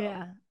 So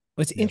yeah.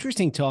 Well, it's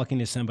interesting talking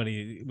to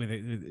somebody with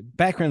a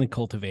background in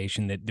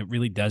cultivation that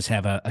really does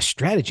have a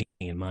strategy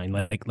in mind,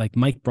 like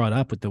Mike brought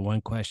up with the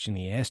one question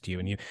he asked you,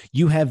 and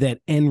you have that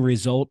end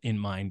result in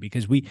mind,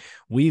 because we've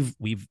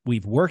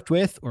worked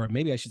with, or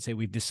maybe I should say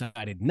we've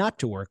decided not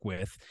to work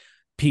with,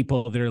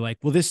 people that are like,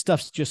 well, this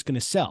stuff's just going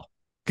to sell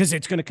because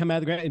it's going to come out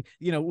of the ground,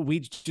 and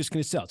weed's just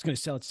going to sell. It's going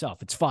to sell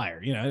itself. It's fire.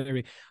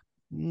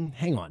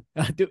 Hang on.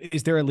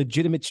 Is there a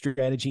legitimate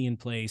strategy in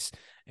place?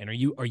 And are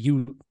you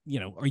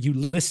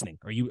listening?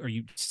 Are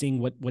you seeing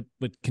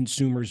what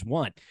consumers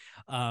want?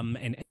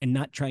 And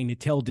not trying to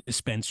tell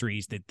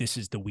dispensaries that this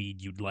is the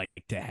weed you'd like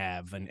to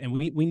have. And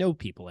we know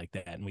people like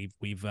that, and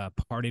we've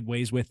parted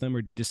ways with them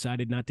or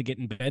decided not to get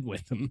in bed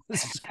with them.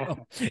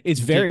 So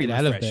it's very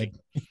refreshing.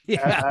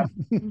 Yeah,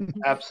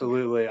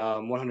 absolutely.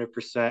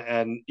 100%.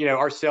 And,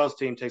 our sales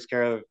team takes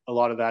care of a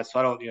lot of that. So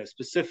I don't,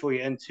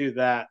 specifically into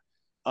that.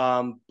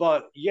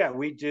 But yeah,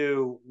 we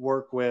do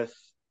work with,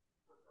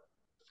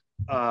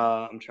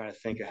 I'm trying to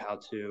think of how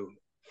to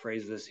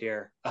phrase this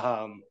here.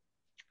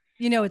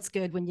 It's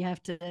good when you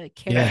have to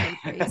carefully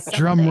phrase something.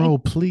 Drum roll,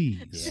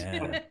 please.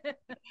 Yeah.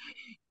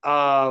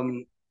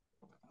 I'm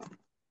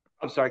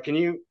sorry. Can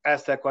you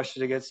ask that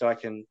question again so I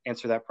can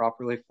answer that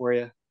properly for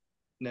you,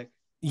 Nick?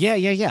 Yeah.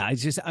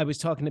 I was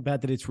talking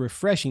about that. It's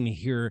refreshing to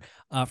hear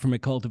from a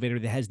cultivator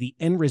that has the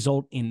end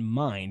result in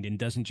mind and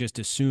doesn't just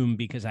assume,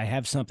 because I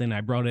have something,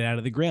 I brought it out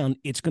of the ground,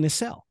 it's going to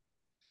sell.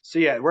 So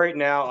yeah, right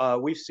now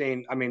we've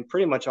seen,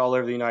 pretty much all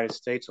over the United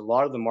States, a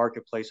lot of the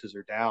marketplaces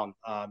are down.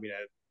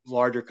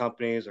 Larger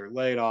companies are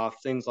laid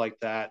off, things like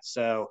that.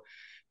 So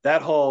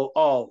that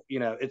whole,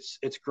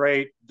 it's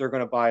great, they're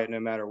going to buy it no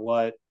matter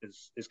what,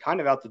 is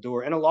kind of out the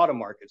door in a lot of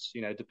markets.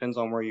 It depends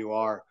on where you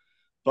are.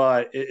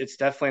 But it's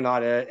definitely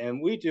not it. And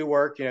we do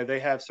work, they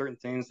have certain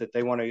things that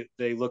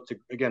they look to,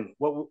 again,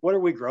 what are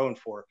we growing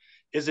for?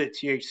 Is it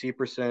THC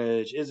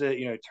percentage? Is it,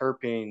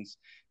 terpenes?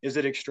 Is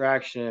it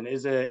extraction?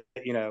 Is it,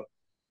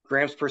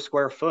 grams per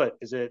square foot?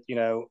 Is it,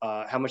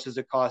 how much does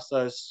it cost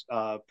us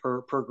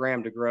per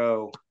gram to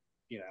grow,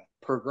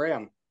 per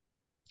gram?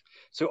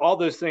 So all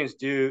those things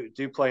do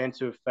play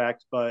into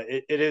effect, but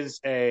it is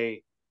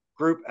a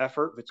group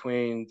effort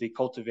between the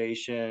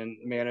cultivation,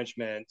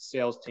 management,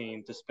 sales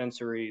team,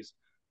 dispensaries,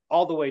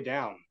 all the way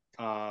down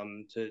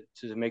to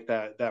make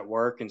that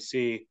work and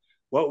see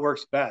what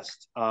works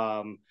best.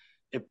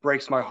 it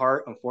breaks my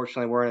heart.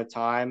 Unfortunately, we're in a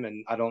time,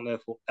 and I don't know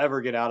if we'll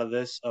ever get out of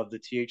this, of the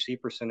THC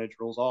percentage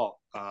rules all.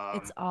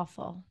 It's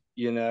awful.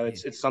 You know,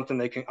 it's something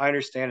they can, I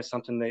understand it's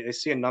something they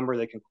see a number,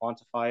 they can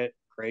quantify it,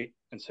 great.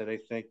 And so they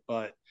think,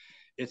 but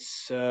it's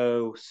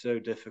so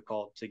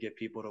difficult to get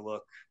people to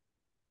look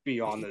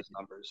beyond those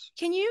numbers.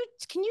 Can you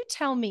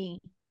tell me,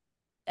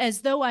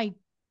 as though I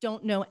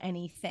don't know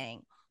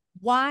anything,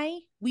 why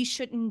we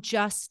shouldn't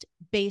just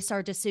base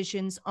our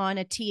decisions on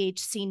a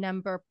THC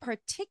number,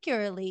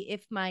 particularly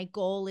if my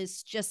goal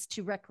is just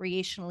to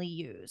recreationally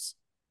use?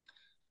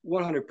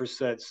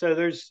 100%. So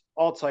there's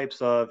all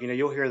types of,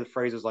 you'll hear the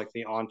phrases like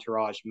the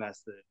entourage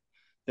method,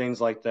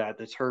 things like that,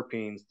 the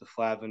terpenes, the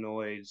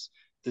flavonoids,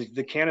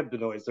 the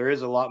cannabinoids. There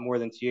is a lot more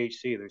than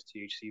THC. There's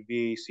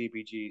THCV,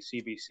 CBG,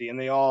 CBC, and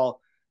they all,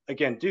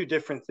 again, do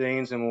different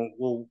things, and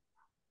we'll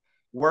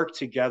work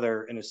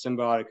together in a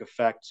symbiotic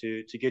effect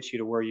to get you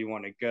to where you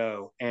want to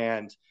go.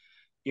 And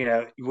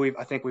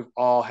I think we've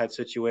all had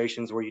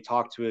situations where you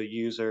talk to a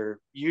user,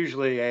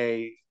 usually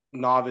a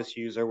novice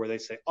user, where they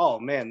say, "Oh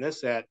man,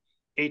 this at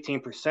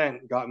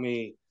 18% got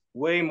me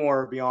way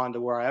more beyond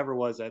to where I ever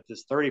was at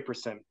this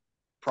 30%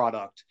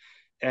 product."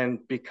 And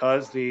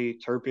because the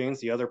terpenes,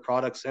 the other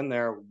products in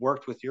there,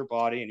 worked with your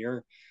body and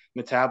your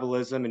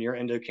metabolism and your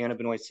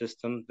endocannabinoid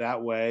system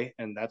that way,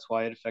 and that's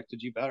why it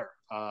affected you better.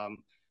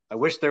 I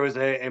wish there was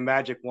a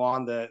magic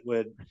wand that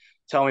would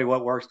tell me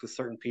what works with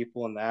certain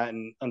people and that.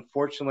 And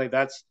unfortunately,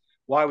 that's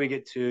why we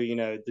get to,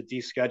 the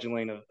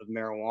descheduling of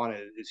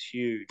marijuana is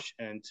huge.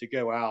 And to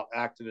go out,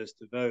 activists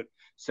to vote,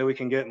 so we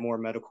can get more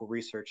medical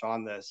research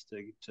on this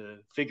to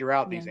figure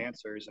out these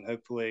answers, and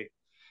hopefully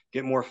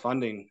get more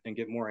funding and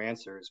get more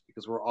answers,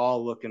 because we're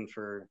all looking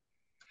for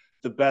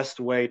the best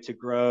way to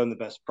grow and the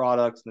best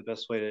products and the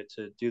best way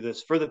to do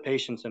this for the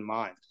patients in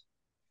mind.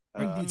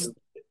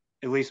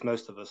 At least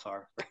most of us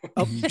are.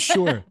 Oh,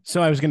 sure.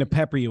 So I was going to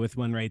pepper you with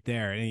one right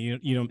there.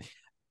 And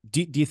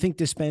do you think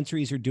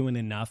dispensaries are doing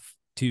enough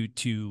to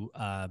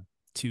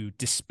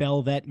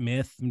dispel that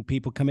myth when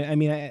people come in? I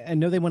mean, I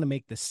know they want to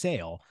make the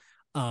sale,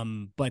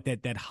 but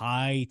that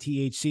high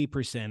THC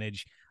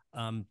percentage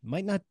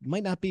might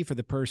not be for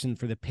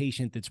the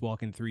patient that's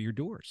walking through your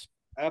doors.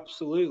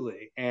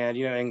 Absolutely. And,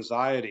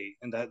 anxiety,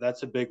 and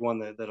that's a big one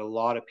that a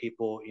lot of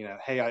people,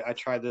 hey, I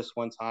tried this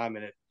one time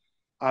and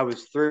I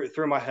was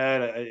through my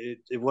head.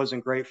 It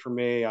wasn't great for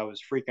me. I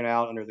was freaking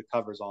out under the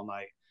covers all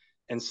night.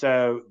 And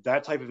so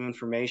that type of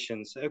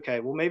information, okay,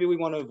 well, maybe we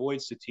want to avoid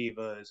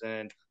sativas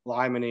and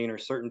limonene or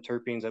certain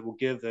terpenes that will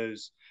give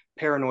those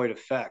paranoid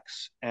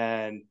effects.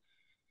 And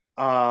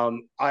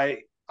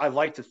I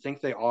like to think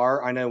they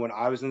are. I know when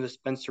I was in the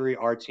dispensary,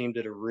 our team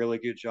did a really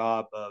good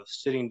job of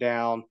sitting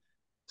down.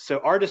 So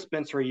our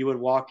dispensary, you would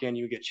walk in,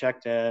 you would get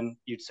checked in,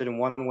 you'd sit in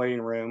one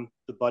waiting room,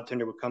 the bud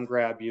tender would come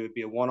grab you, it'd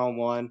be a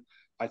one-on-one.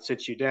 I'd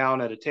sit you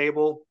down at a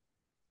table.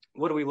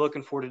 What are we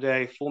looking for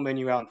today? Full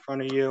menu out in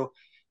front of you.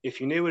 If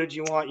you knew what did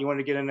you wanted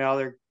to get in and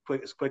out of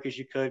there as quick as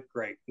you could,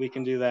 great. We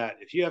can do that.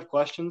 If you have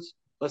questions,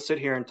 let's sit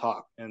here and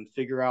talk and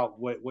figure out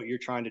what you're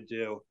trying to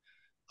do.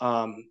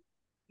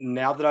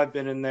 Now that I've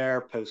been in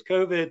there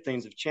post-COVID,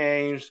 things have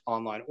changed,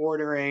 online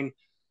ordering.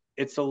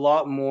 It's a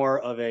lot more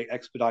of a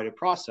expedited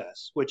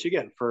process, which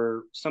again,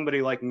 for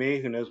somebody like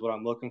me who knows what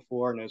I'm looking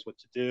for, knows what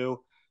to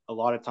do, a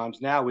lot of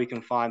times now we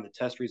can find the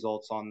test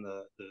results on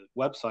the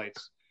websites,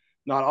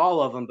 not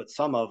all of them, but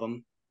some of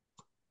them.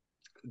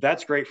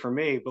 That's great for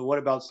me. But what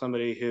about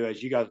somebody who,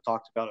 as you guys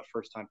talked about, a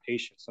first-time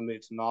patient, somebody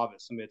that's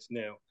novice, somebody that's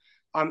new?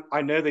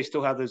 I know they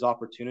still have those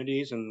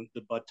opportunities and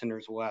the bud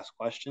tenders will ask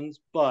questions,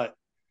 but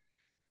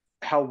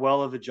how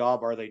well of a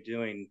job are they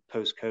doing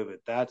post-COVID?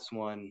 That's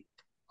one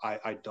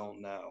I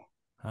don't know.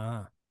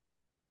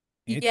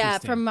 Yeah,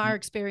 from our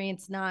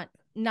experience, not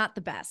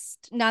the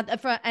best.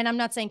 And I'm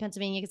not saying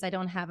Pennsylvania because I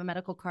don't have a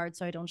medical card,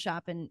 so I don't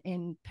shop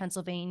in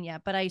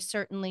Pennsylvania. But I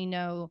certainly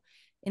know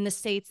in the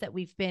states that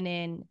we've been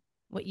in,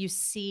 what you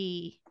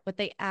see, what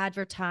they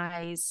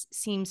advertise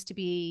seems to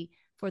be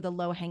for the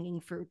low-hanging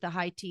fruit, the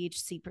high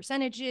THC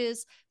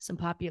percentages, some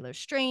popular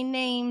strain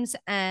names,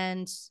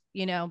 and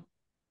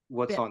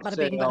what's on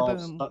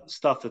sale,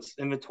 stuff that's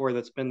inventory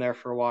that's been there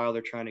for a while,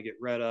 they're trying to get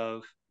rid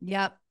of.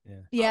 Yep.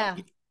 Yeah.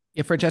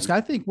 Yeah, Francesca,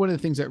 I think one of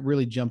the things that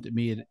really jumped at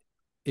me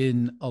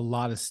in a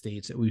lot of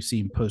states that we've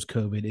seen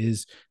post-COVID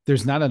is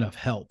there's not enough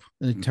help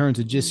in terms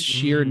of just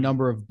sheer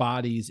number of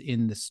bodies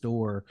in the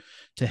store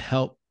to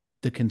help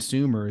the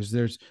consumers.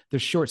 They're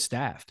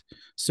short-staffed.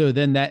 So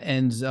then that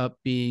ends up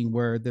being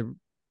where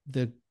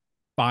the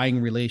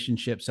buying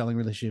relationship, selling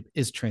relationship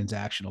is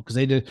transactional, because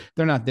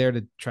they're not there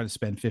to try to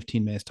spend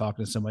 15 minutes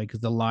talking to somebody, because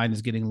the line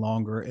is getting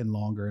longer and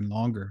longer and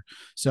longer.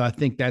 So I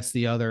think that's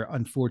the other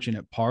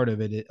unfortunate part of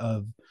it,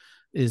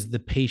 is the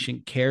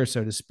patient care,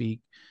 so to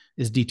speak,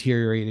 is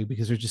deteriorating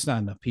because there's just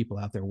not enough people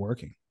out there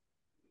working.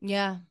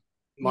 Yeah.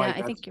 Mike,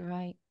 I think you're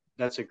right.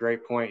 That's a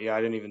great point. Yeah, I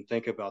didn't even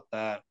think about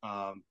that.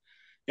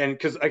 And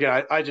because,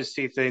 again, I just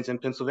see things in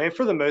Pennsylvania,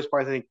 for the most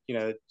part, I think,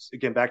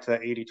 again, back to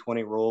that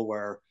 80-20 rule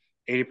where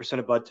 80%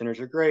 of bud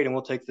tenders are great and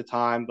we'll take the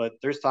time. But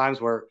there's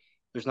times where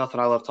there's nothing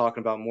I love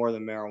talking about more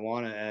than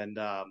marijuana. And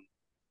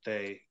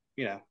they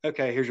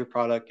okay, here's your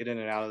product, get in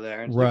and out of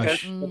there. And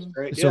Rush. okay, that's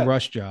great. It's a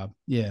rush job.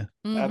 Yeah.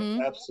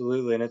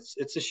 Absolutely. And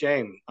it's a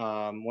shame.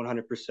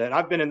 100%.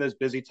 I've been in those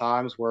busy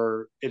times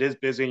where it is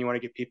busy and you want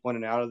to get people in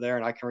and out of there,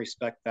 and I can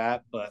respect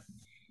that. But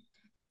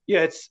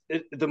yeah,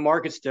 the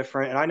market's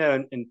different. And I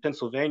know in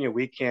Pennsylvania,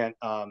 we can't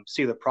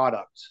see the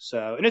product.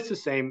 So, and it's the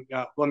same.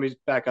 Let me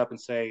back up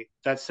and say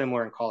that's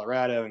similar in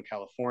Colorado and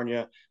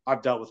California.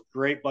 I've dealt with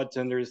great bud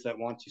tenders that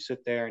want to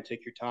sit there and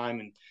take your time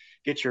and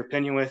get your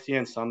opinion with you,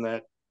 and some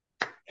that,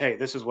 hey,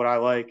 this is what I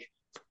like.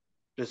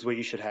 This is what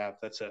you should have.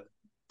 That's it.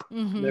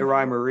 No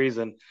rhyme or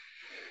reason.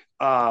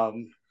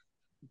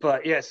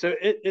 But yeah, so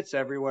it's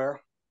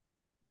everywhere.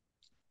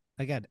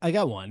 I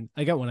got one.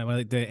 I would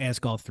like to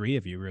ask all three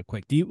of you real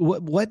quick. Do you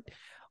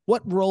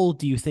what role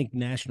do you think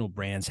national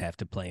brands have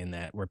to play in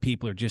that, where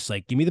people are just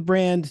like, give me the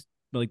brand,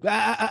 like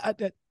I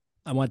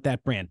want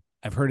that brand.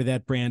 I've heard of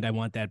that brand. I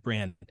want that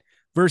brand.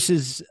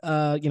 Versus,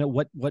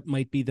 what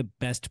might be the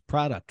best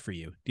product for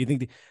you? Do you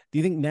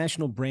think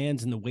national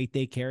brands and the weight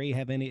they carry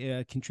have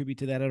any contribute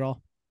to that at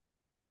all?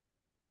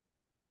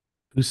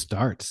 Who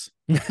starts?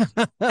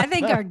 I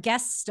think our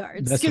guest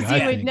starts, because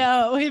he would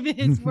know if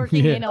it's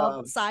working in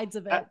all sides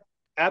of it.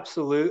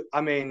 Absolute.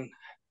 I mean,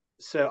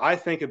 so I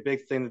think a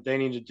big thing that they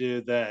need to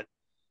do that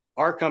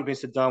our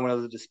companies have done when I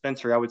was a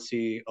dispensary, I would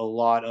see a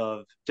lot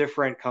of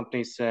different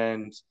companies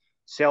send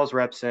sales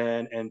reps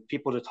in and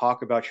people to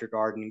talk about your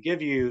garden and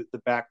give you the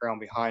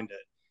background behind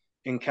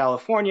it. In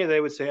California,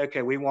 they would say,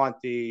 okay, we want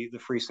the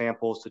free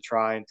samples to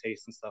try and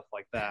taste and stuff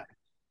like that.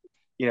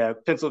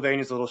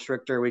 Pennsylvania's a little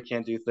stricter. We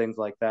can't do things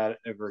like that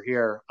over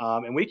here.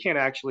 And we can't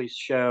actually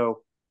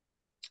show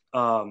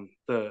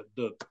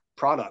the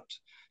product.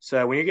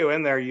 So when you go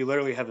in there, you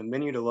literally have a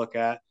menu to look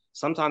at.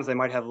 Sometimes they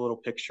might have a little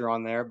picture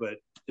on there, but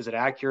is it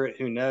accurate?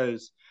 Who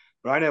knows?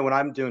 But I know when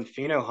I'm doing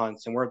pheno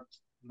hunts and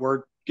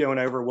we're going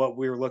over what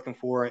we were looking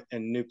for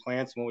in new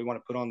plants and what we want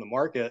to put on the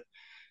market,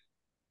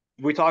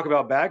 we talk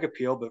about bag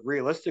appeal, but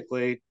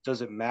realistically,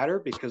 does it matter?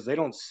 Because they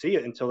don't see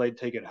it until they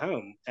take it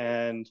home.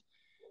 And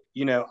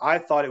I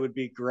thought it would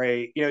be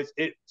great.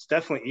 It's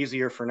definitely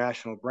easier for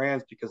national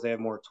brands because they have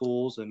more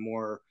tools and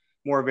more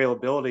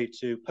availability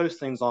to post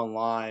things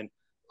online.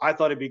 I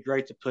thought it'd be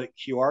great to put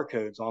QR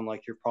codes on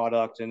like your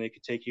product, and it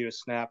could take you to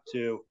snap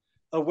to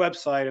a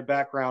website, a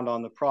background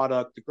on the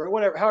product, the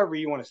whatever, however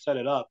you want to set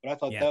it up. But I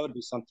thought that would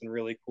be something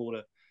really cool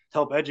to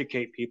help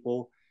educate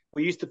people.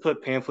 We used to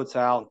put pamphlets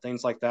out and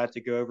things like that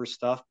to go over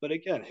stuff. But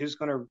again, who's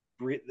going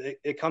to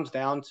it comes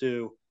down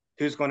to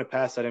who's going to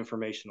pass that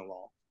information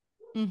along.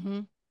 Mm-hmm.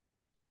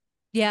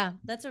 Yeah,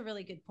 that's a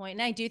really good point.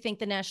 And I do think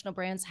the national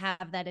brands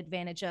have that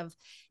advantage of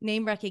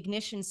name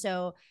recognition.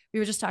 So we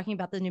were just talking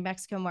about the New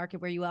Mexico market,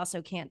 where you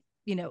also can't,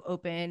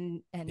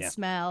 open and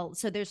smell.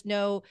 So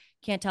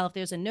can't tell if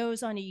there's a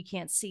nose on it. You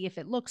can't see if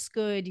it looks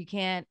good.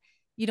 You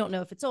don't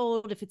know if it's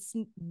old, if it's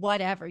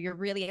whatever. You're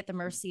really at the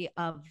mercy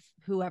of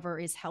whoever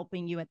is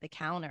helping you at the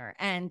counter.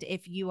 And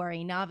if you are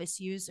a novice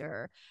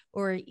user,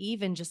 or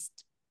even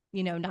just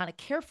not a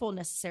careful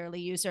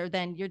necessarily user,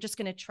 then you're just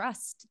going to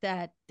trust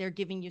that they're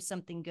giving you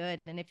something good.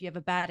 And if you have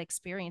a bad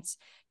experience,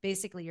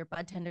 basically your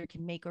bud tender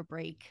can make or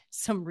break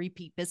some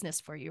repeat business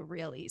for you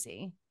real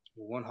easy.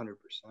 100%.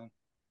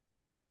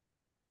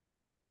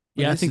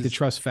 Yeah, I think the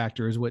trust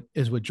factor is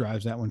what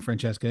drives that one,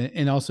 Francesca.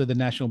 And also the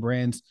national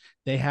brands,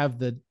 they have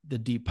the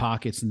deep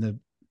pockets and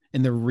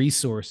the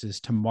resources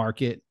to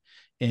market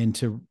and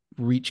to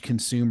reach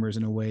consumers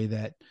in a way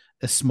that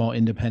a small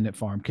independent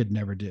farm could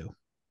never do.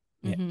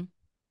 Mm-hmm.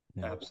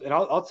 Yeah. And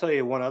I'll tell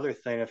you one other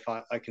thing, if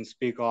I can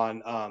speak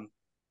on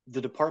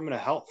the Department of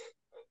Health,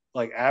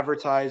 like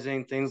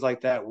advertising, things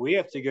like that. We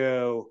have to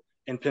go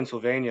in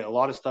Pennsylvania. A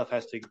lot of stuff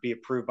has to be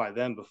approved by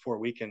them before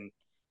we can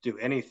do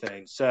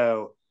anything.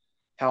 So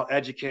how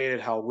educated,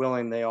 how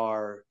willing they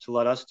are to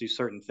let us do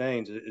certain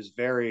things is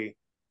very,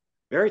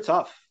 very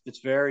tough. It's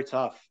very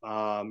tough.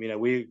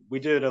 We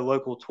did a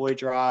local toy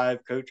drive,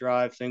 coat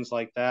drive, things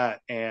like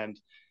that. And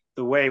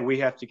the way we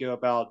have to go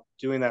about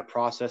doing that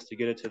process to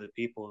get it to the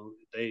people,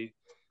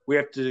 we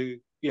have to,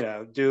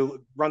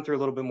 run through a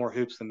little bit more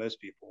hoops than most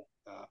people.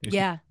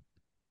 Yeah.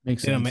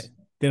 Makes sense.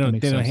 They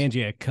don't hand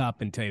you a cup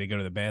and tell you to go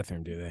to the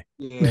bathroom, do they?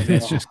 Yeah,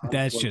 that's just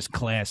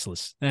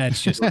classless.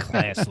 That's just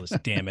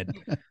classless. Damn it.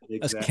 Exactly.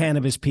 Us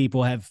cannabis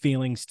people have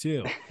feelings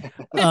too.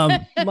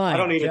 I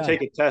don't need to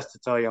take a test to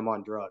tell you I'm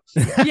on drugs.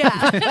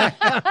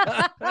 Yeah.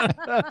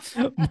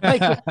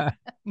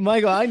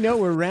 Michael, I know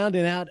we're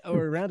rounding out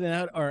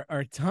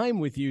our time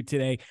with you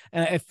today.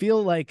 And I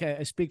feel like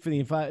I speak for the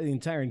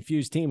entire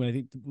Infused team. And I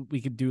think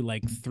we could do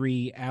like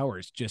 3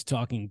 hours just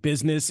talking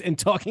business and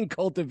talking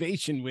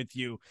cultivation with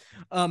you.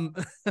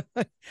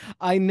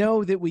 I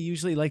know that we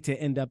usually like to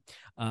end up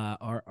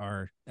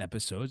our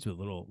episodes with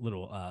a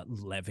little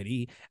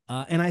levity.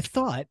 And I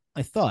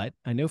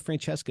know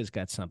Francesca's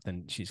got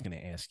something she's going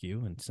to ask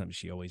you, and something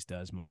she always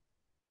does.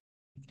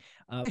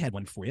 I had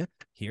one for you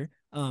here.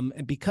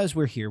 And because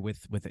we're here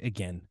with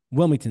again,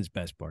 Wilmington's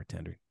best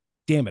bartender.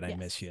 Damn it, I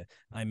miss you.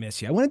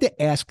 I wanted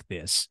to ask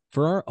this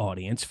for our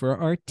audience, for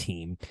our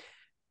team.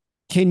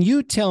 Can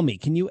you tell me,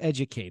 can you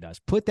educate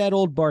us? Put that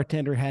old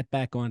bartender hat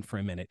back on for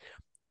a minute.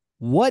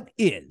 What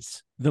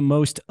is the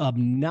most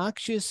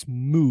obnoxious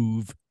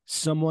move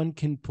someone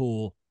can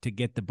pull to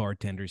get the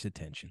bartender's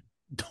attention?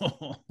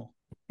 I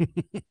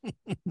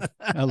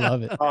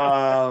love it.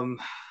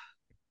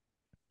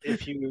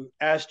 If you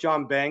ask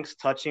John Banks,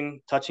 touching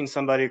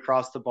somebody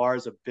across the bar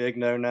is a big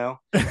no-no.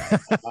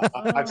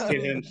 I've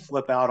seen him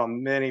flip out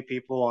on many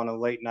people on a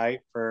late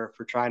night for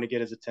trying to get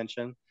his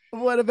attention.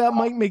 What about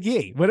Mike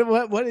McGee?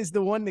 What is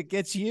the one that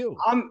gets you?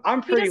 I'm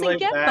pretty He doesn't laid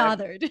get back.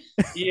 bothered.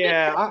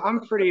 Yeah, I'm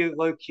pretty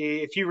low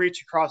key. If you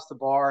reach across the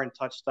bar and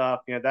touch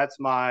stuff, that's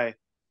my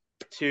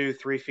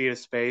 2-3 feet of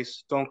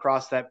space. Don't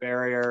cross that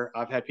barrier.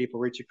 I've had people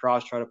reach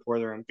across, try to pour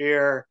their own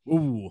beer.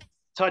 Ooh,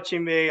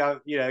 Touching me,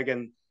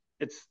 again,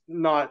 it's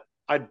not.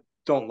 I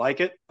don't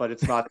like it, but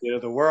it's not the end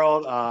of the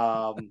world.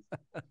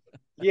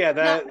 Yeah,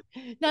 that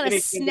not a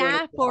anything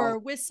snap doing or a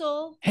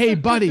whistle. Hey,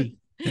 buddy.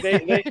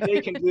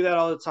 they can do that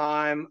all the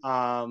time.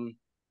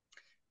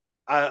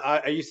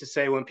 I used to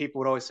say, when people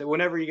would always say,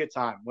 whenever you get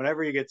time,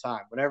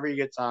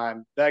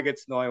 that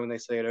gets annoying when they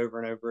say it over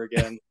and over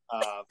again.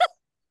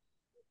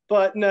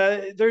 But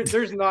no,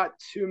 there's not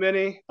too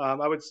many.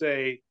 I would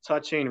say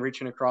touching,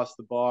 reaching across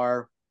the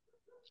bar,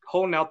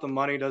 holding out the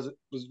money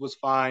was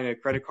fine. A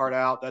credit card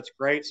out, that's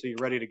great. So you're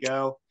ready to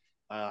go.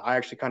 I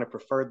actually kind of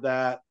preferred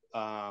that.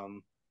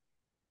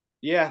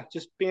 Yeah,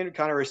 just being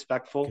kind of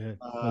respectful.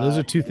 Well, those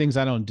are two things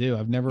I don't do.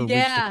 I've never reached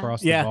across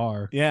the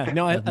bar. Yeah,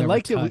 no, I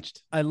like that.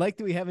 I like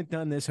that we haven't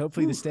done this.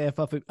 Hopefully, the staff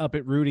up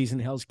at Rudy's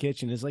and Hell's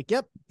Kitchen is like,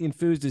 "Yep,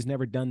 Infused has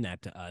never done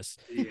that to us."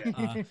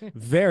 Yeah.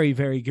 Very,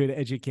 very good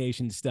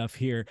education stuff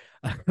here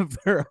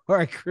for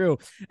our crew.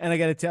 And I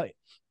got to tell you,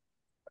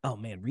 oh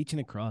man, reaching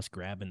across,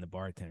 grabbing the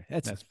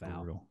bartender—that's a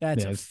foul. Brutal.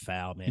 That's a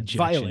foul, man. Ejection.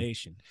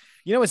 Violation.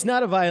 It's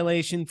not a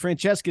violation.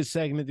 Francesca's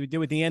segment that we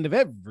do at the end of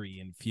every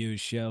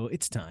Infused show.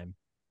 It's time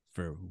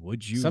for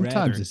Would You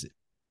Sometimes Rather. it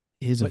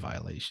is a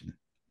violation.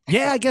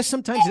 Yeah, I guess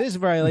sometimes it is a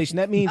violation.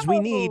 That means we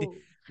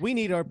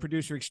need our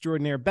producer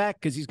extraordinaire back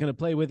because he's going to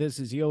play with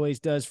us as he always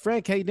does.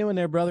 Frank, how you doing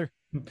there, brother?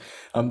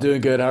 I'm doing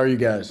good. How are you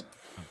guys?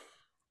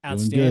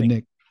 Outstanding. Doing good,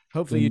 Nick.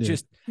 Hopefully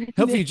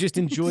you just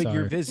enjoyed your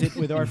Sorry. visit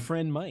with our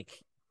friend Mike.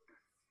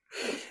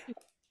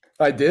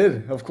 I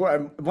did, of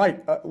course.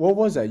 Mike, what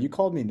was that? You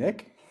called me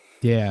Nick?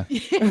 Yeah.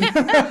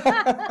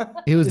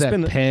 It was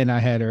that pen I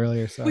had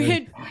earlier. Sorry. We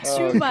had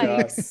two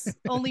mics,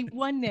 only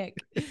one Nick.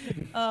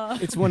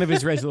 It's one of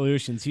his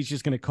resolutions. He's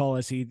just going to call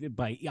us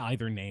by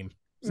either name.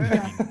 So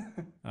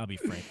I'll be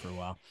Frank for a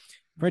while.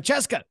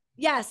 Francesca.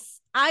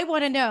 Yes, I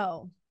want to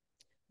know,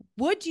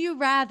 would you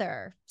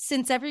rather,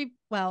 since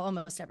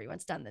almost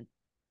everyone's done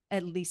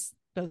at least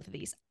both of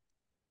these,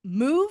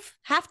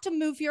 have to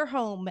move your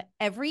home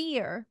every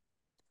year,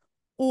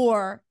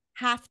 or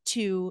have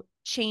to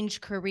change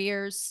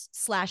careers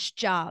 /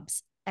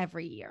 jobs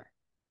every year?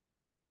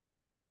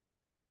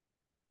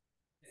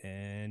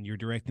 And you're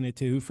directing it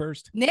to who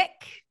first?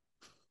 Nick.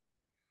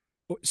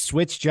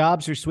 Switch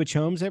jobs or switch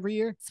homes every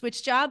year?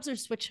 Switch jobs or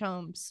switch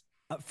homes?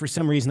 For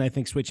some reason, I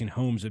think switching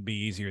homes would be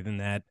easier than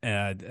that.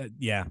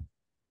 Yeah.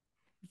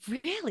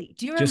 Really?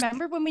 Do you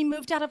remember when we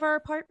moved out of our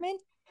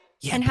apartment?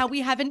 Yeah, and how we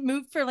haven't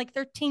moved for like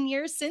 13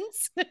 years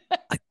since?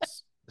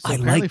 So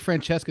apparently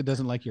Francesca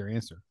doesn't like your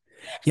answer.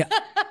 Yeah.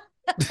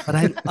 But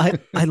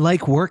I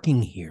like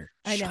working here.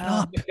 Shut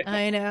up.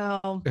 I know.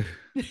 All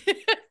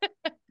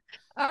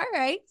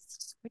right.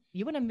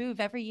 You want to move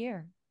every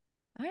year.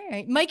 All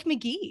right. Mike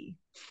McGee.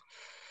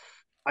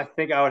 I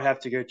think I would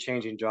have to go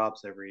changing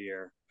jobs every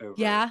year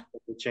over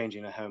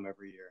changing a home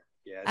every year.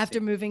 Yeah. After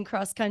moving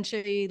cross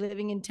country,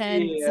 living in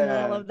tents and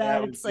all of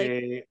that, it's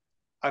like.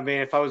 I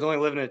mean, if I was only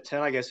living in a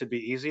tent, I guess it'd be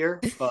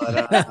easier. But sure,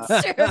 it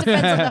depends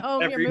on the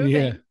home you're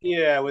moving.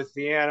 Yeah, with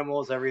the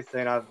animals,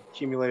 everything I've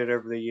accumulated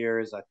over the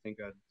years, I think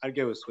I'd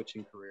go with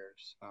switching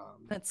careers.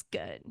 That's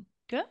good.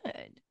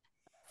 Good.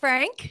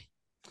 Frank?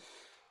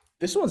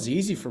 This one's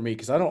easy for me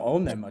because I don't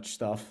own that much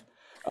stuff.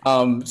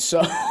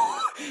 So,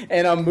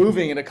 and I'm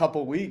moving in a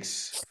couple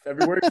weeks.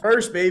 February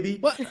 1st, baby.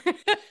 What?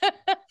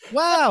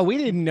 Wow, we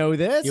didn't know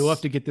this. You'll have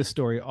to get this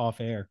story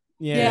off air.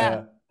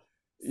 Yeah.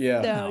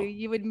 So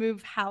you would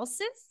move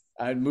houses?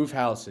 I'd move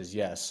houses,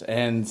 yes.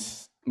 And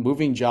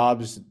moving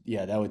jobs,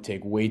 that would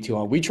take way too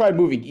long. We tried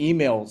moving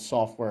email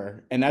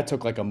software, and that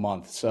took like a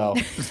month. So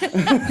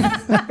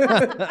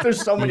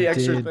there's so many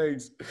extra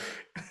things.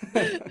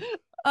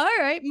 All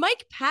right.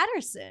 Mike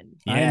Patterson.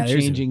 Yeah, I'm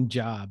changing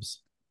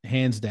jobs,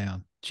 hands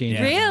down.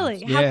 Really?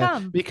 Jobs. How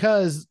come?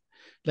 Because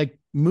like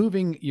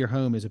moving your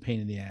home is a pain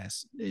in the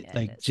ass.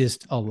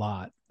 Just a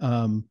lot.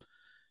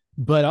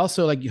 But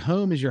also like your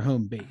home is your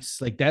home base.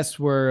 Like that's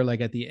where,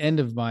 like at the end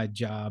of my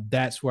job,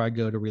 that's where I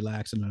go to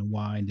relax and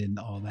unwind and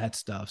all that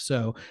stuff.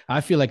 So I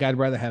feel like I'd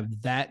rather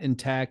have that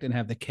intact and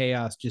have the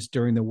chaos just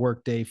during the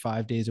workday,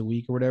 5 days a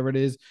week or whatever it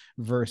is,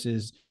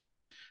 versus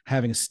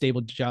having a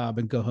stable job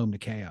and go home to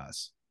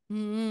chaos.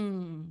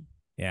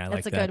 Yeah,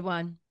 that's a good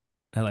one.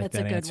 I like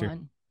that answer.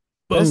 Good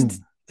one.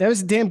 That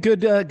was a damn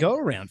good go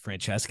around,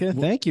 Francesca.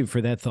 Thank you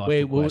for that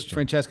thoughtful question.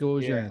 Francesca, what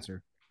was your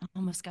answer?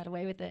 Almost got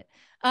away with it.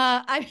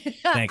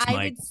 Thanks, I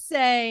Mike. would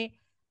say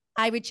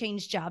I would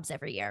change jobs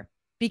every year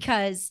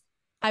because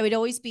I would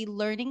always be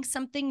learning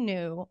something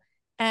new.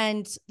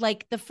 And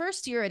like the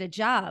first year at a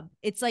job,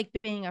 it's like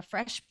being a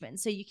freshman.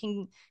 So you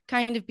can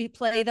kind of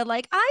play the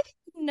like, I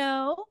didn't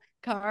know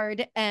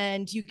card.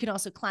 And you can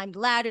also climb the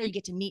ladder. You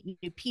get to meet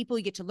new people.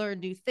 You get to learn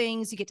new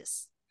things. You get to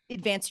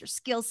advance your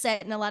skill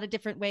set in a lot of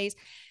different ways.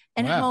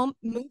 And home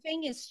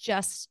moving is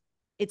just,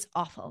 it's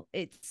awful.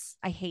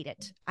 I hate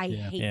it. I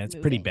hate it. Yeah, it's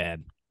pretty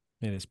bad.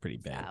 It is pretty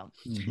bad.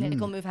 So, Nick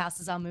will move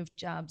houses. I'll move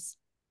jobs.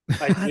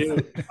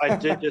 I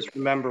did just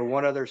remember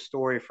one other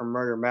story from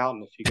Murder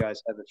Mountain. If you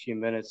guys have a few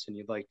minutes and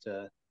you'd like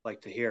to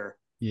hear,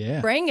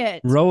 Bring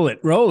it. Roll it.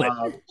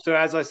 So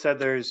as I said,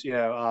 there's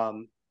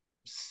no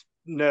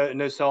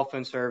cell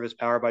phone service,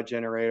 power by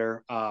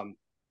generator.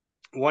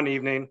 One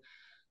evening,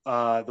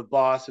 the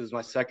boss, it was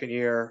my second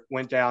year,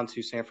 went down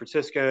to San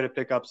Francisco to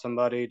pick up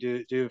somebody,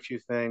 do a few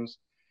things.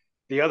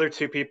 The other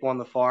two people on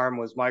the farm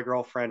was my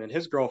girlfriend and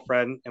his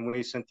girlfriend, and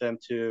we sent them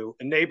to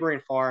a neighboring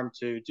farm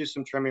to do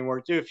some trimming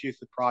work, do a few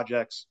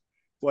projects,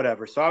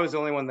 whatever. So I was the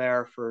only one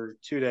there for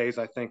 2 days,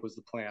 I think was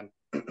the plan.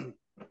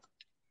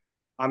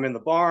 I'm in the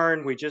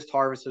barn. We just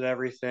harvested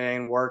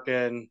everything,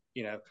 working,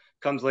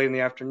 comes late in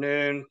the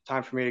afternoon,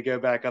 time for me to go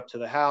back up to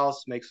the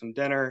house, make some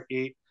dinner,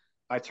 eat.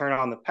 I turn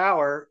on the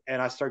power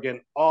and I start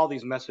getting all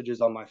these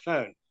messages on my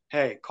phone.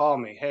 Hey, call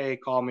me,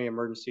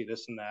 emergency,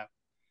 this and that.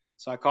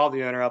 So I called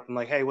the owner up. I'm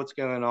like, hey, what's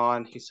going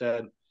on? He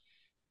said,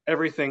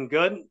 everything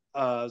good?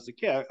 I was like,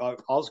 yeah,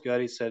 all's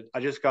good. He said, I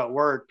just got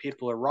word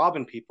people are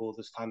robbing people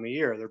this time of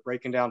year. They're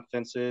breaking down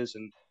fences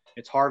and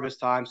it's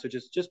harvest time. So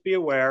just be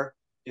aware.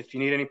 If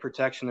you need any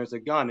protection, there's a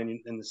gun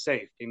in the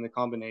safe, in the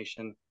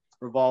combination,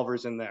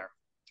 revolvers in there.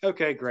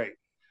 Okay, great.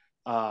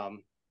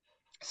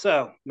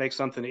 So make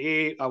something to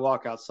eat. I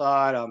walk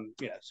outside. I'm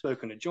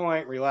smoking a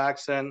joint,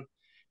 relaxing.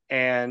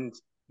 And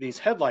these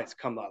headlights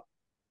come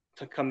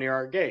near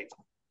our gate.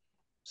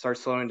 Start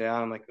slowing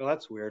down. I'm like, oh,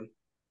 that's weird.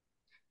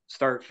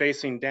 Start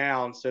facing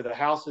down. So the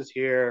house is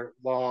here,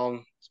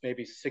 long, it's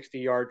maybe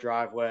 60-yard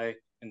driveway,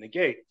 and the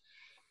gate.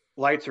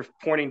 Lights are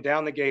pointing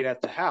down the gate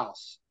at the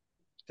house.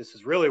 This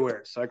is really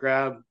weird. So I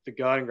grab the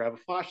gun and grab a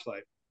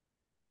flashlight,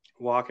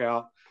 walk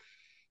out,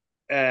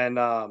 and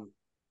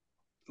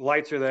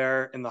lights are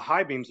there, and the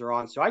high beams are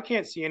on. So I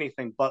can't see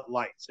anything but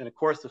lights. And of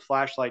course, the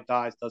flashlight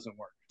dies, doesn't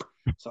work.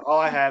 So all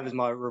I have is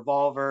my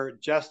revolver,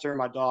 Jester,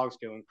 my dog's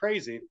going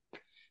crazy.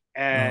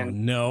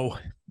 And no,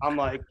 I'm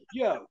like,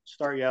 yo,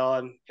 start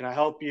yelling. Can I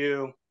help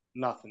you?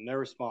 Nothing. No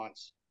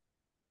response.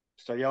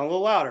 Start yelling a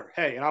little louder.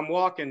 Hey, and I'm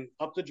walking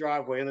up the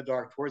driveway in the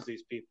dark towards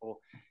these people.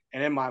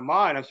 And in my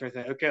mind, I'm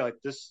starting to think, okay,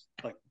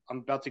 I'm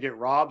about to get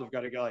robbed. I've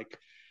got to go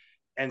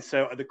and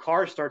so the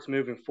car starts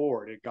moving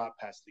forward. It got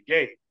past the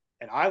gate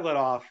and I let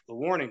off the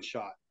warning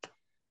shot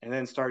and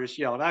then started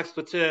yelling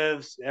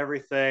expletives,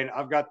 everything.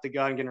 I've got the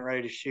gun getting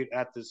ready to shoot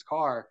at this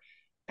car.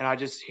 And I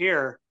just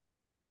hear,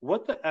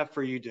 what the F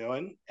are you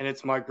doing? And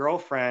it's my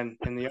girlfriend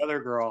and the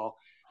other girl.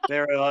 They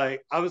were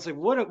like, I was like,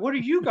 what are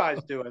you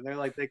guys doing? They're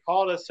like, they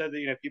called us, said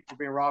that, people are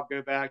being robbed,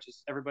 go back,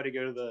 just everybody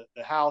go to the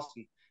house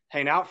and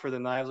hang out for the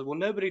night. I was like, well,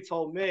 nobody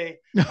told me.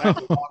 I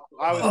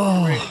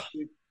was ready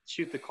to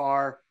shoot the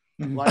car.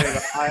 Like,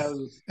 I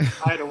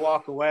had to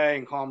walk away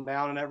and calm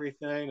down and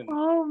everything. And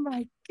oh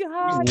my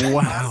God.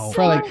 Wow.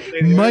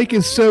 Probably Mike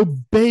is so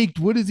baked.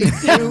 What is he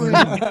doing?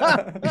 We're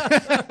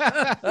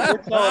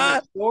telling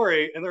the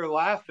story and they're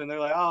laughing. They're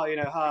like,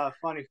 oh,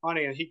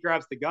 funny. And he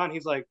grabs the gun.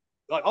 He's like,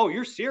 oh,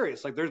 you're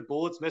serious? Like, there's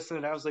bullets missing.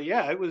 And I was like,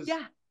 yeah, it was.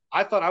 Yeah.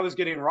 I thought I was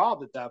getting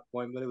robbed at that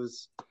point, but it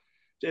was.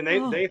 And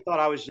they thought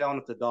I was yelling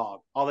at the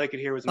dog. All they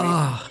could hear was me.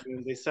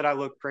 And they said I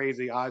looked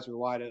crazy. Eyes were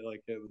wide.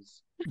 Like it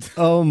was.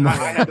 Oh my!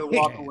 I had to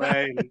walk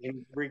away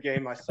and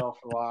regain myself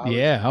for a while.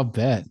 Yeah, I'll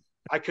bet.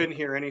 I couldn't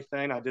hear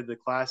anything. I did the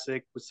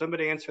classic. Would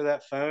somebody answer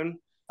that phone?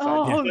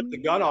 So I flipped the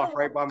gun off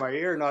right by my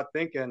ear, not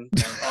thinking.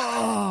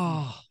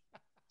 Oh,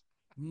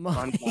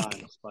 fun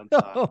times.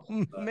 Oh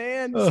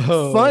man,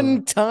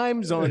 fun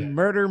times on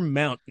Murder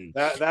Mountain.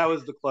 That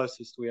was the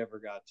closest we ever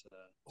got to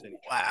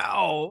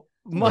wow.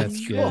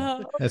 That's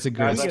good. That's a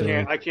great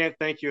story. I can't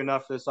thank you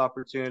enough for this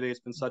opportunity. It's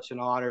been such an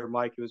honor,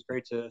 Mike. It was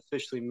great to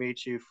officially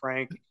meet you,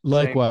 Frank.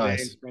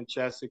 Likewise,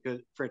 Francesca,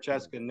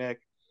 Nick.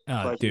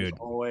 Dude,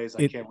 always.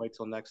 I can't wait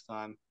till next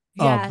time.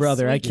 Yes, oh,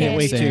 brother, I can't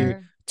wait to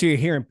you're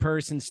here in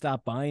person.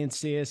 Stop by and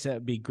see us. That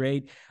would be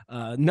great.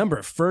 Number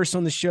of firsts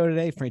on the show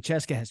today.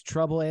 Francesca has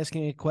trouble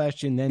asking a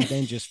question,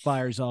 then just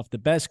fires off the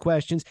best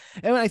questions.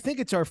 And I think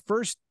it's our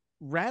first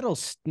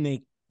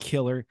rattlesnake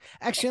killer.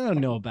 Actually, I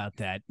don't know about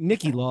that.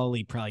 Nikki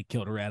Lawley probably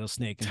killed a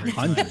rattlesnake in her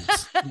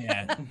hundreds.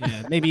 yeah,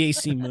 maybe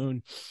AC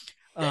Moon.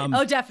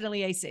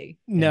 Definitely AC.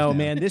 No,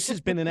 man, this has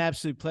been an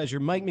absolute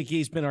pleasure. Mike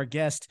McGee's been our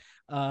guest.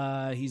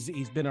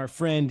 He's been our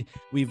friend.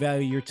 We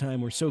value your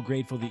time. We're so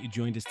grateful that you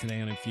joined us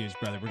today on Infused,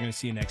 brother. We're going to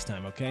see you next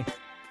time, okay?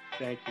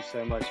 Thank you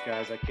so much,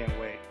 guys. I can't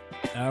wait.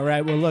 All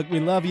right. Well, look, we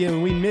love you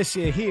and we miss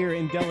you here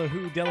in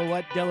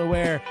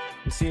Delaware.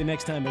 We'll see you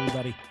next time,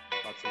 everybody.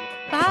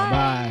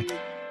 Bye. Bye.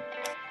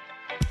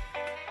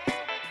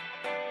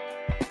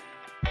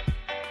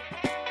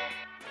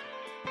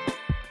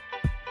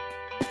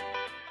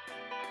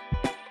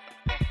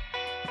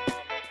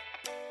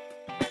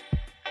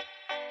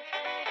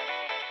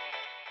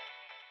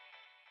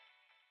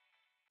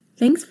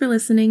 Thanks for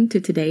listening to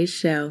today's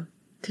show.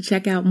 To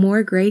check out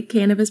more great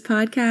cannabis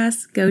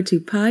podcasts, go to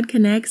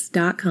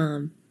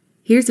podconnects.com.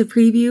 Here's a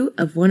preview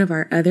of one of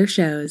our other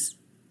shows.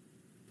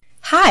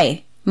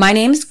 Hi, my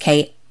name's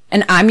Kate,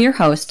 and I'm your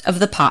host of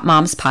the Pop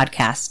Moms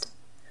Podcast.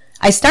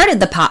 I started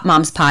the Pop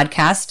Moms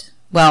Podcast,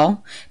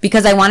 well,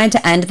 because I wanted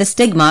to end the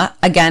stigma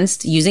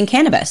against using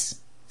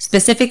cannabis,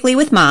 specifically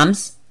with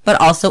moms,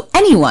 but also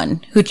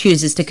anyone who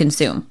chooses to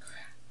consume.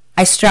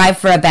 I strive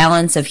for a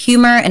balance of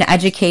humor and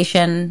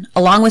education,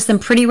 along with some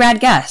pretty rad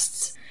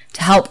guests,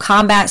 to help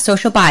combat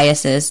social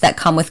biases that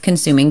come with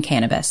consuming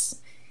cannabis.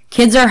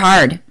 Kids are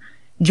hard.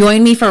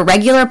 Join me for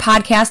regular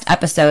podcast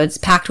episodes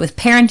packed with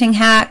parenting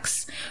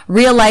hacks,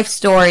 real-life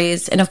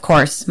stories, and of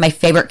course, my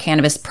favorite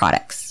cannabis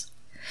products.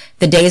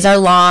 The days are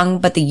long,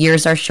 but the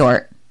years are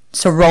short.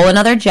 So roll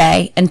another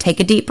J and take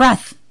a deep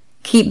breath.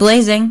 Keep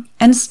blazing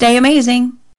and stay amazing.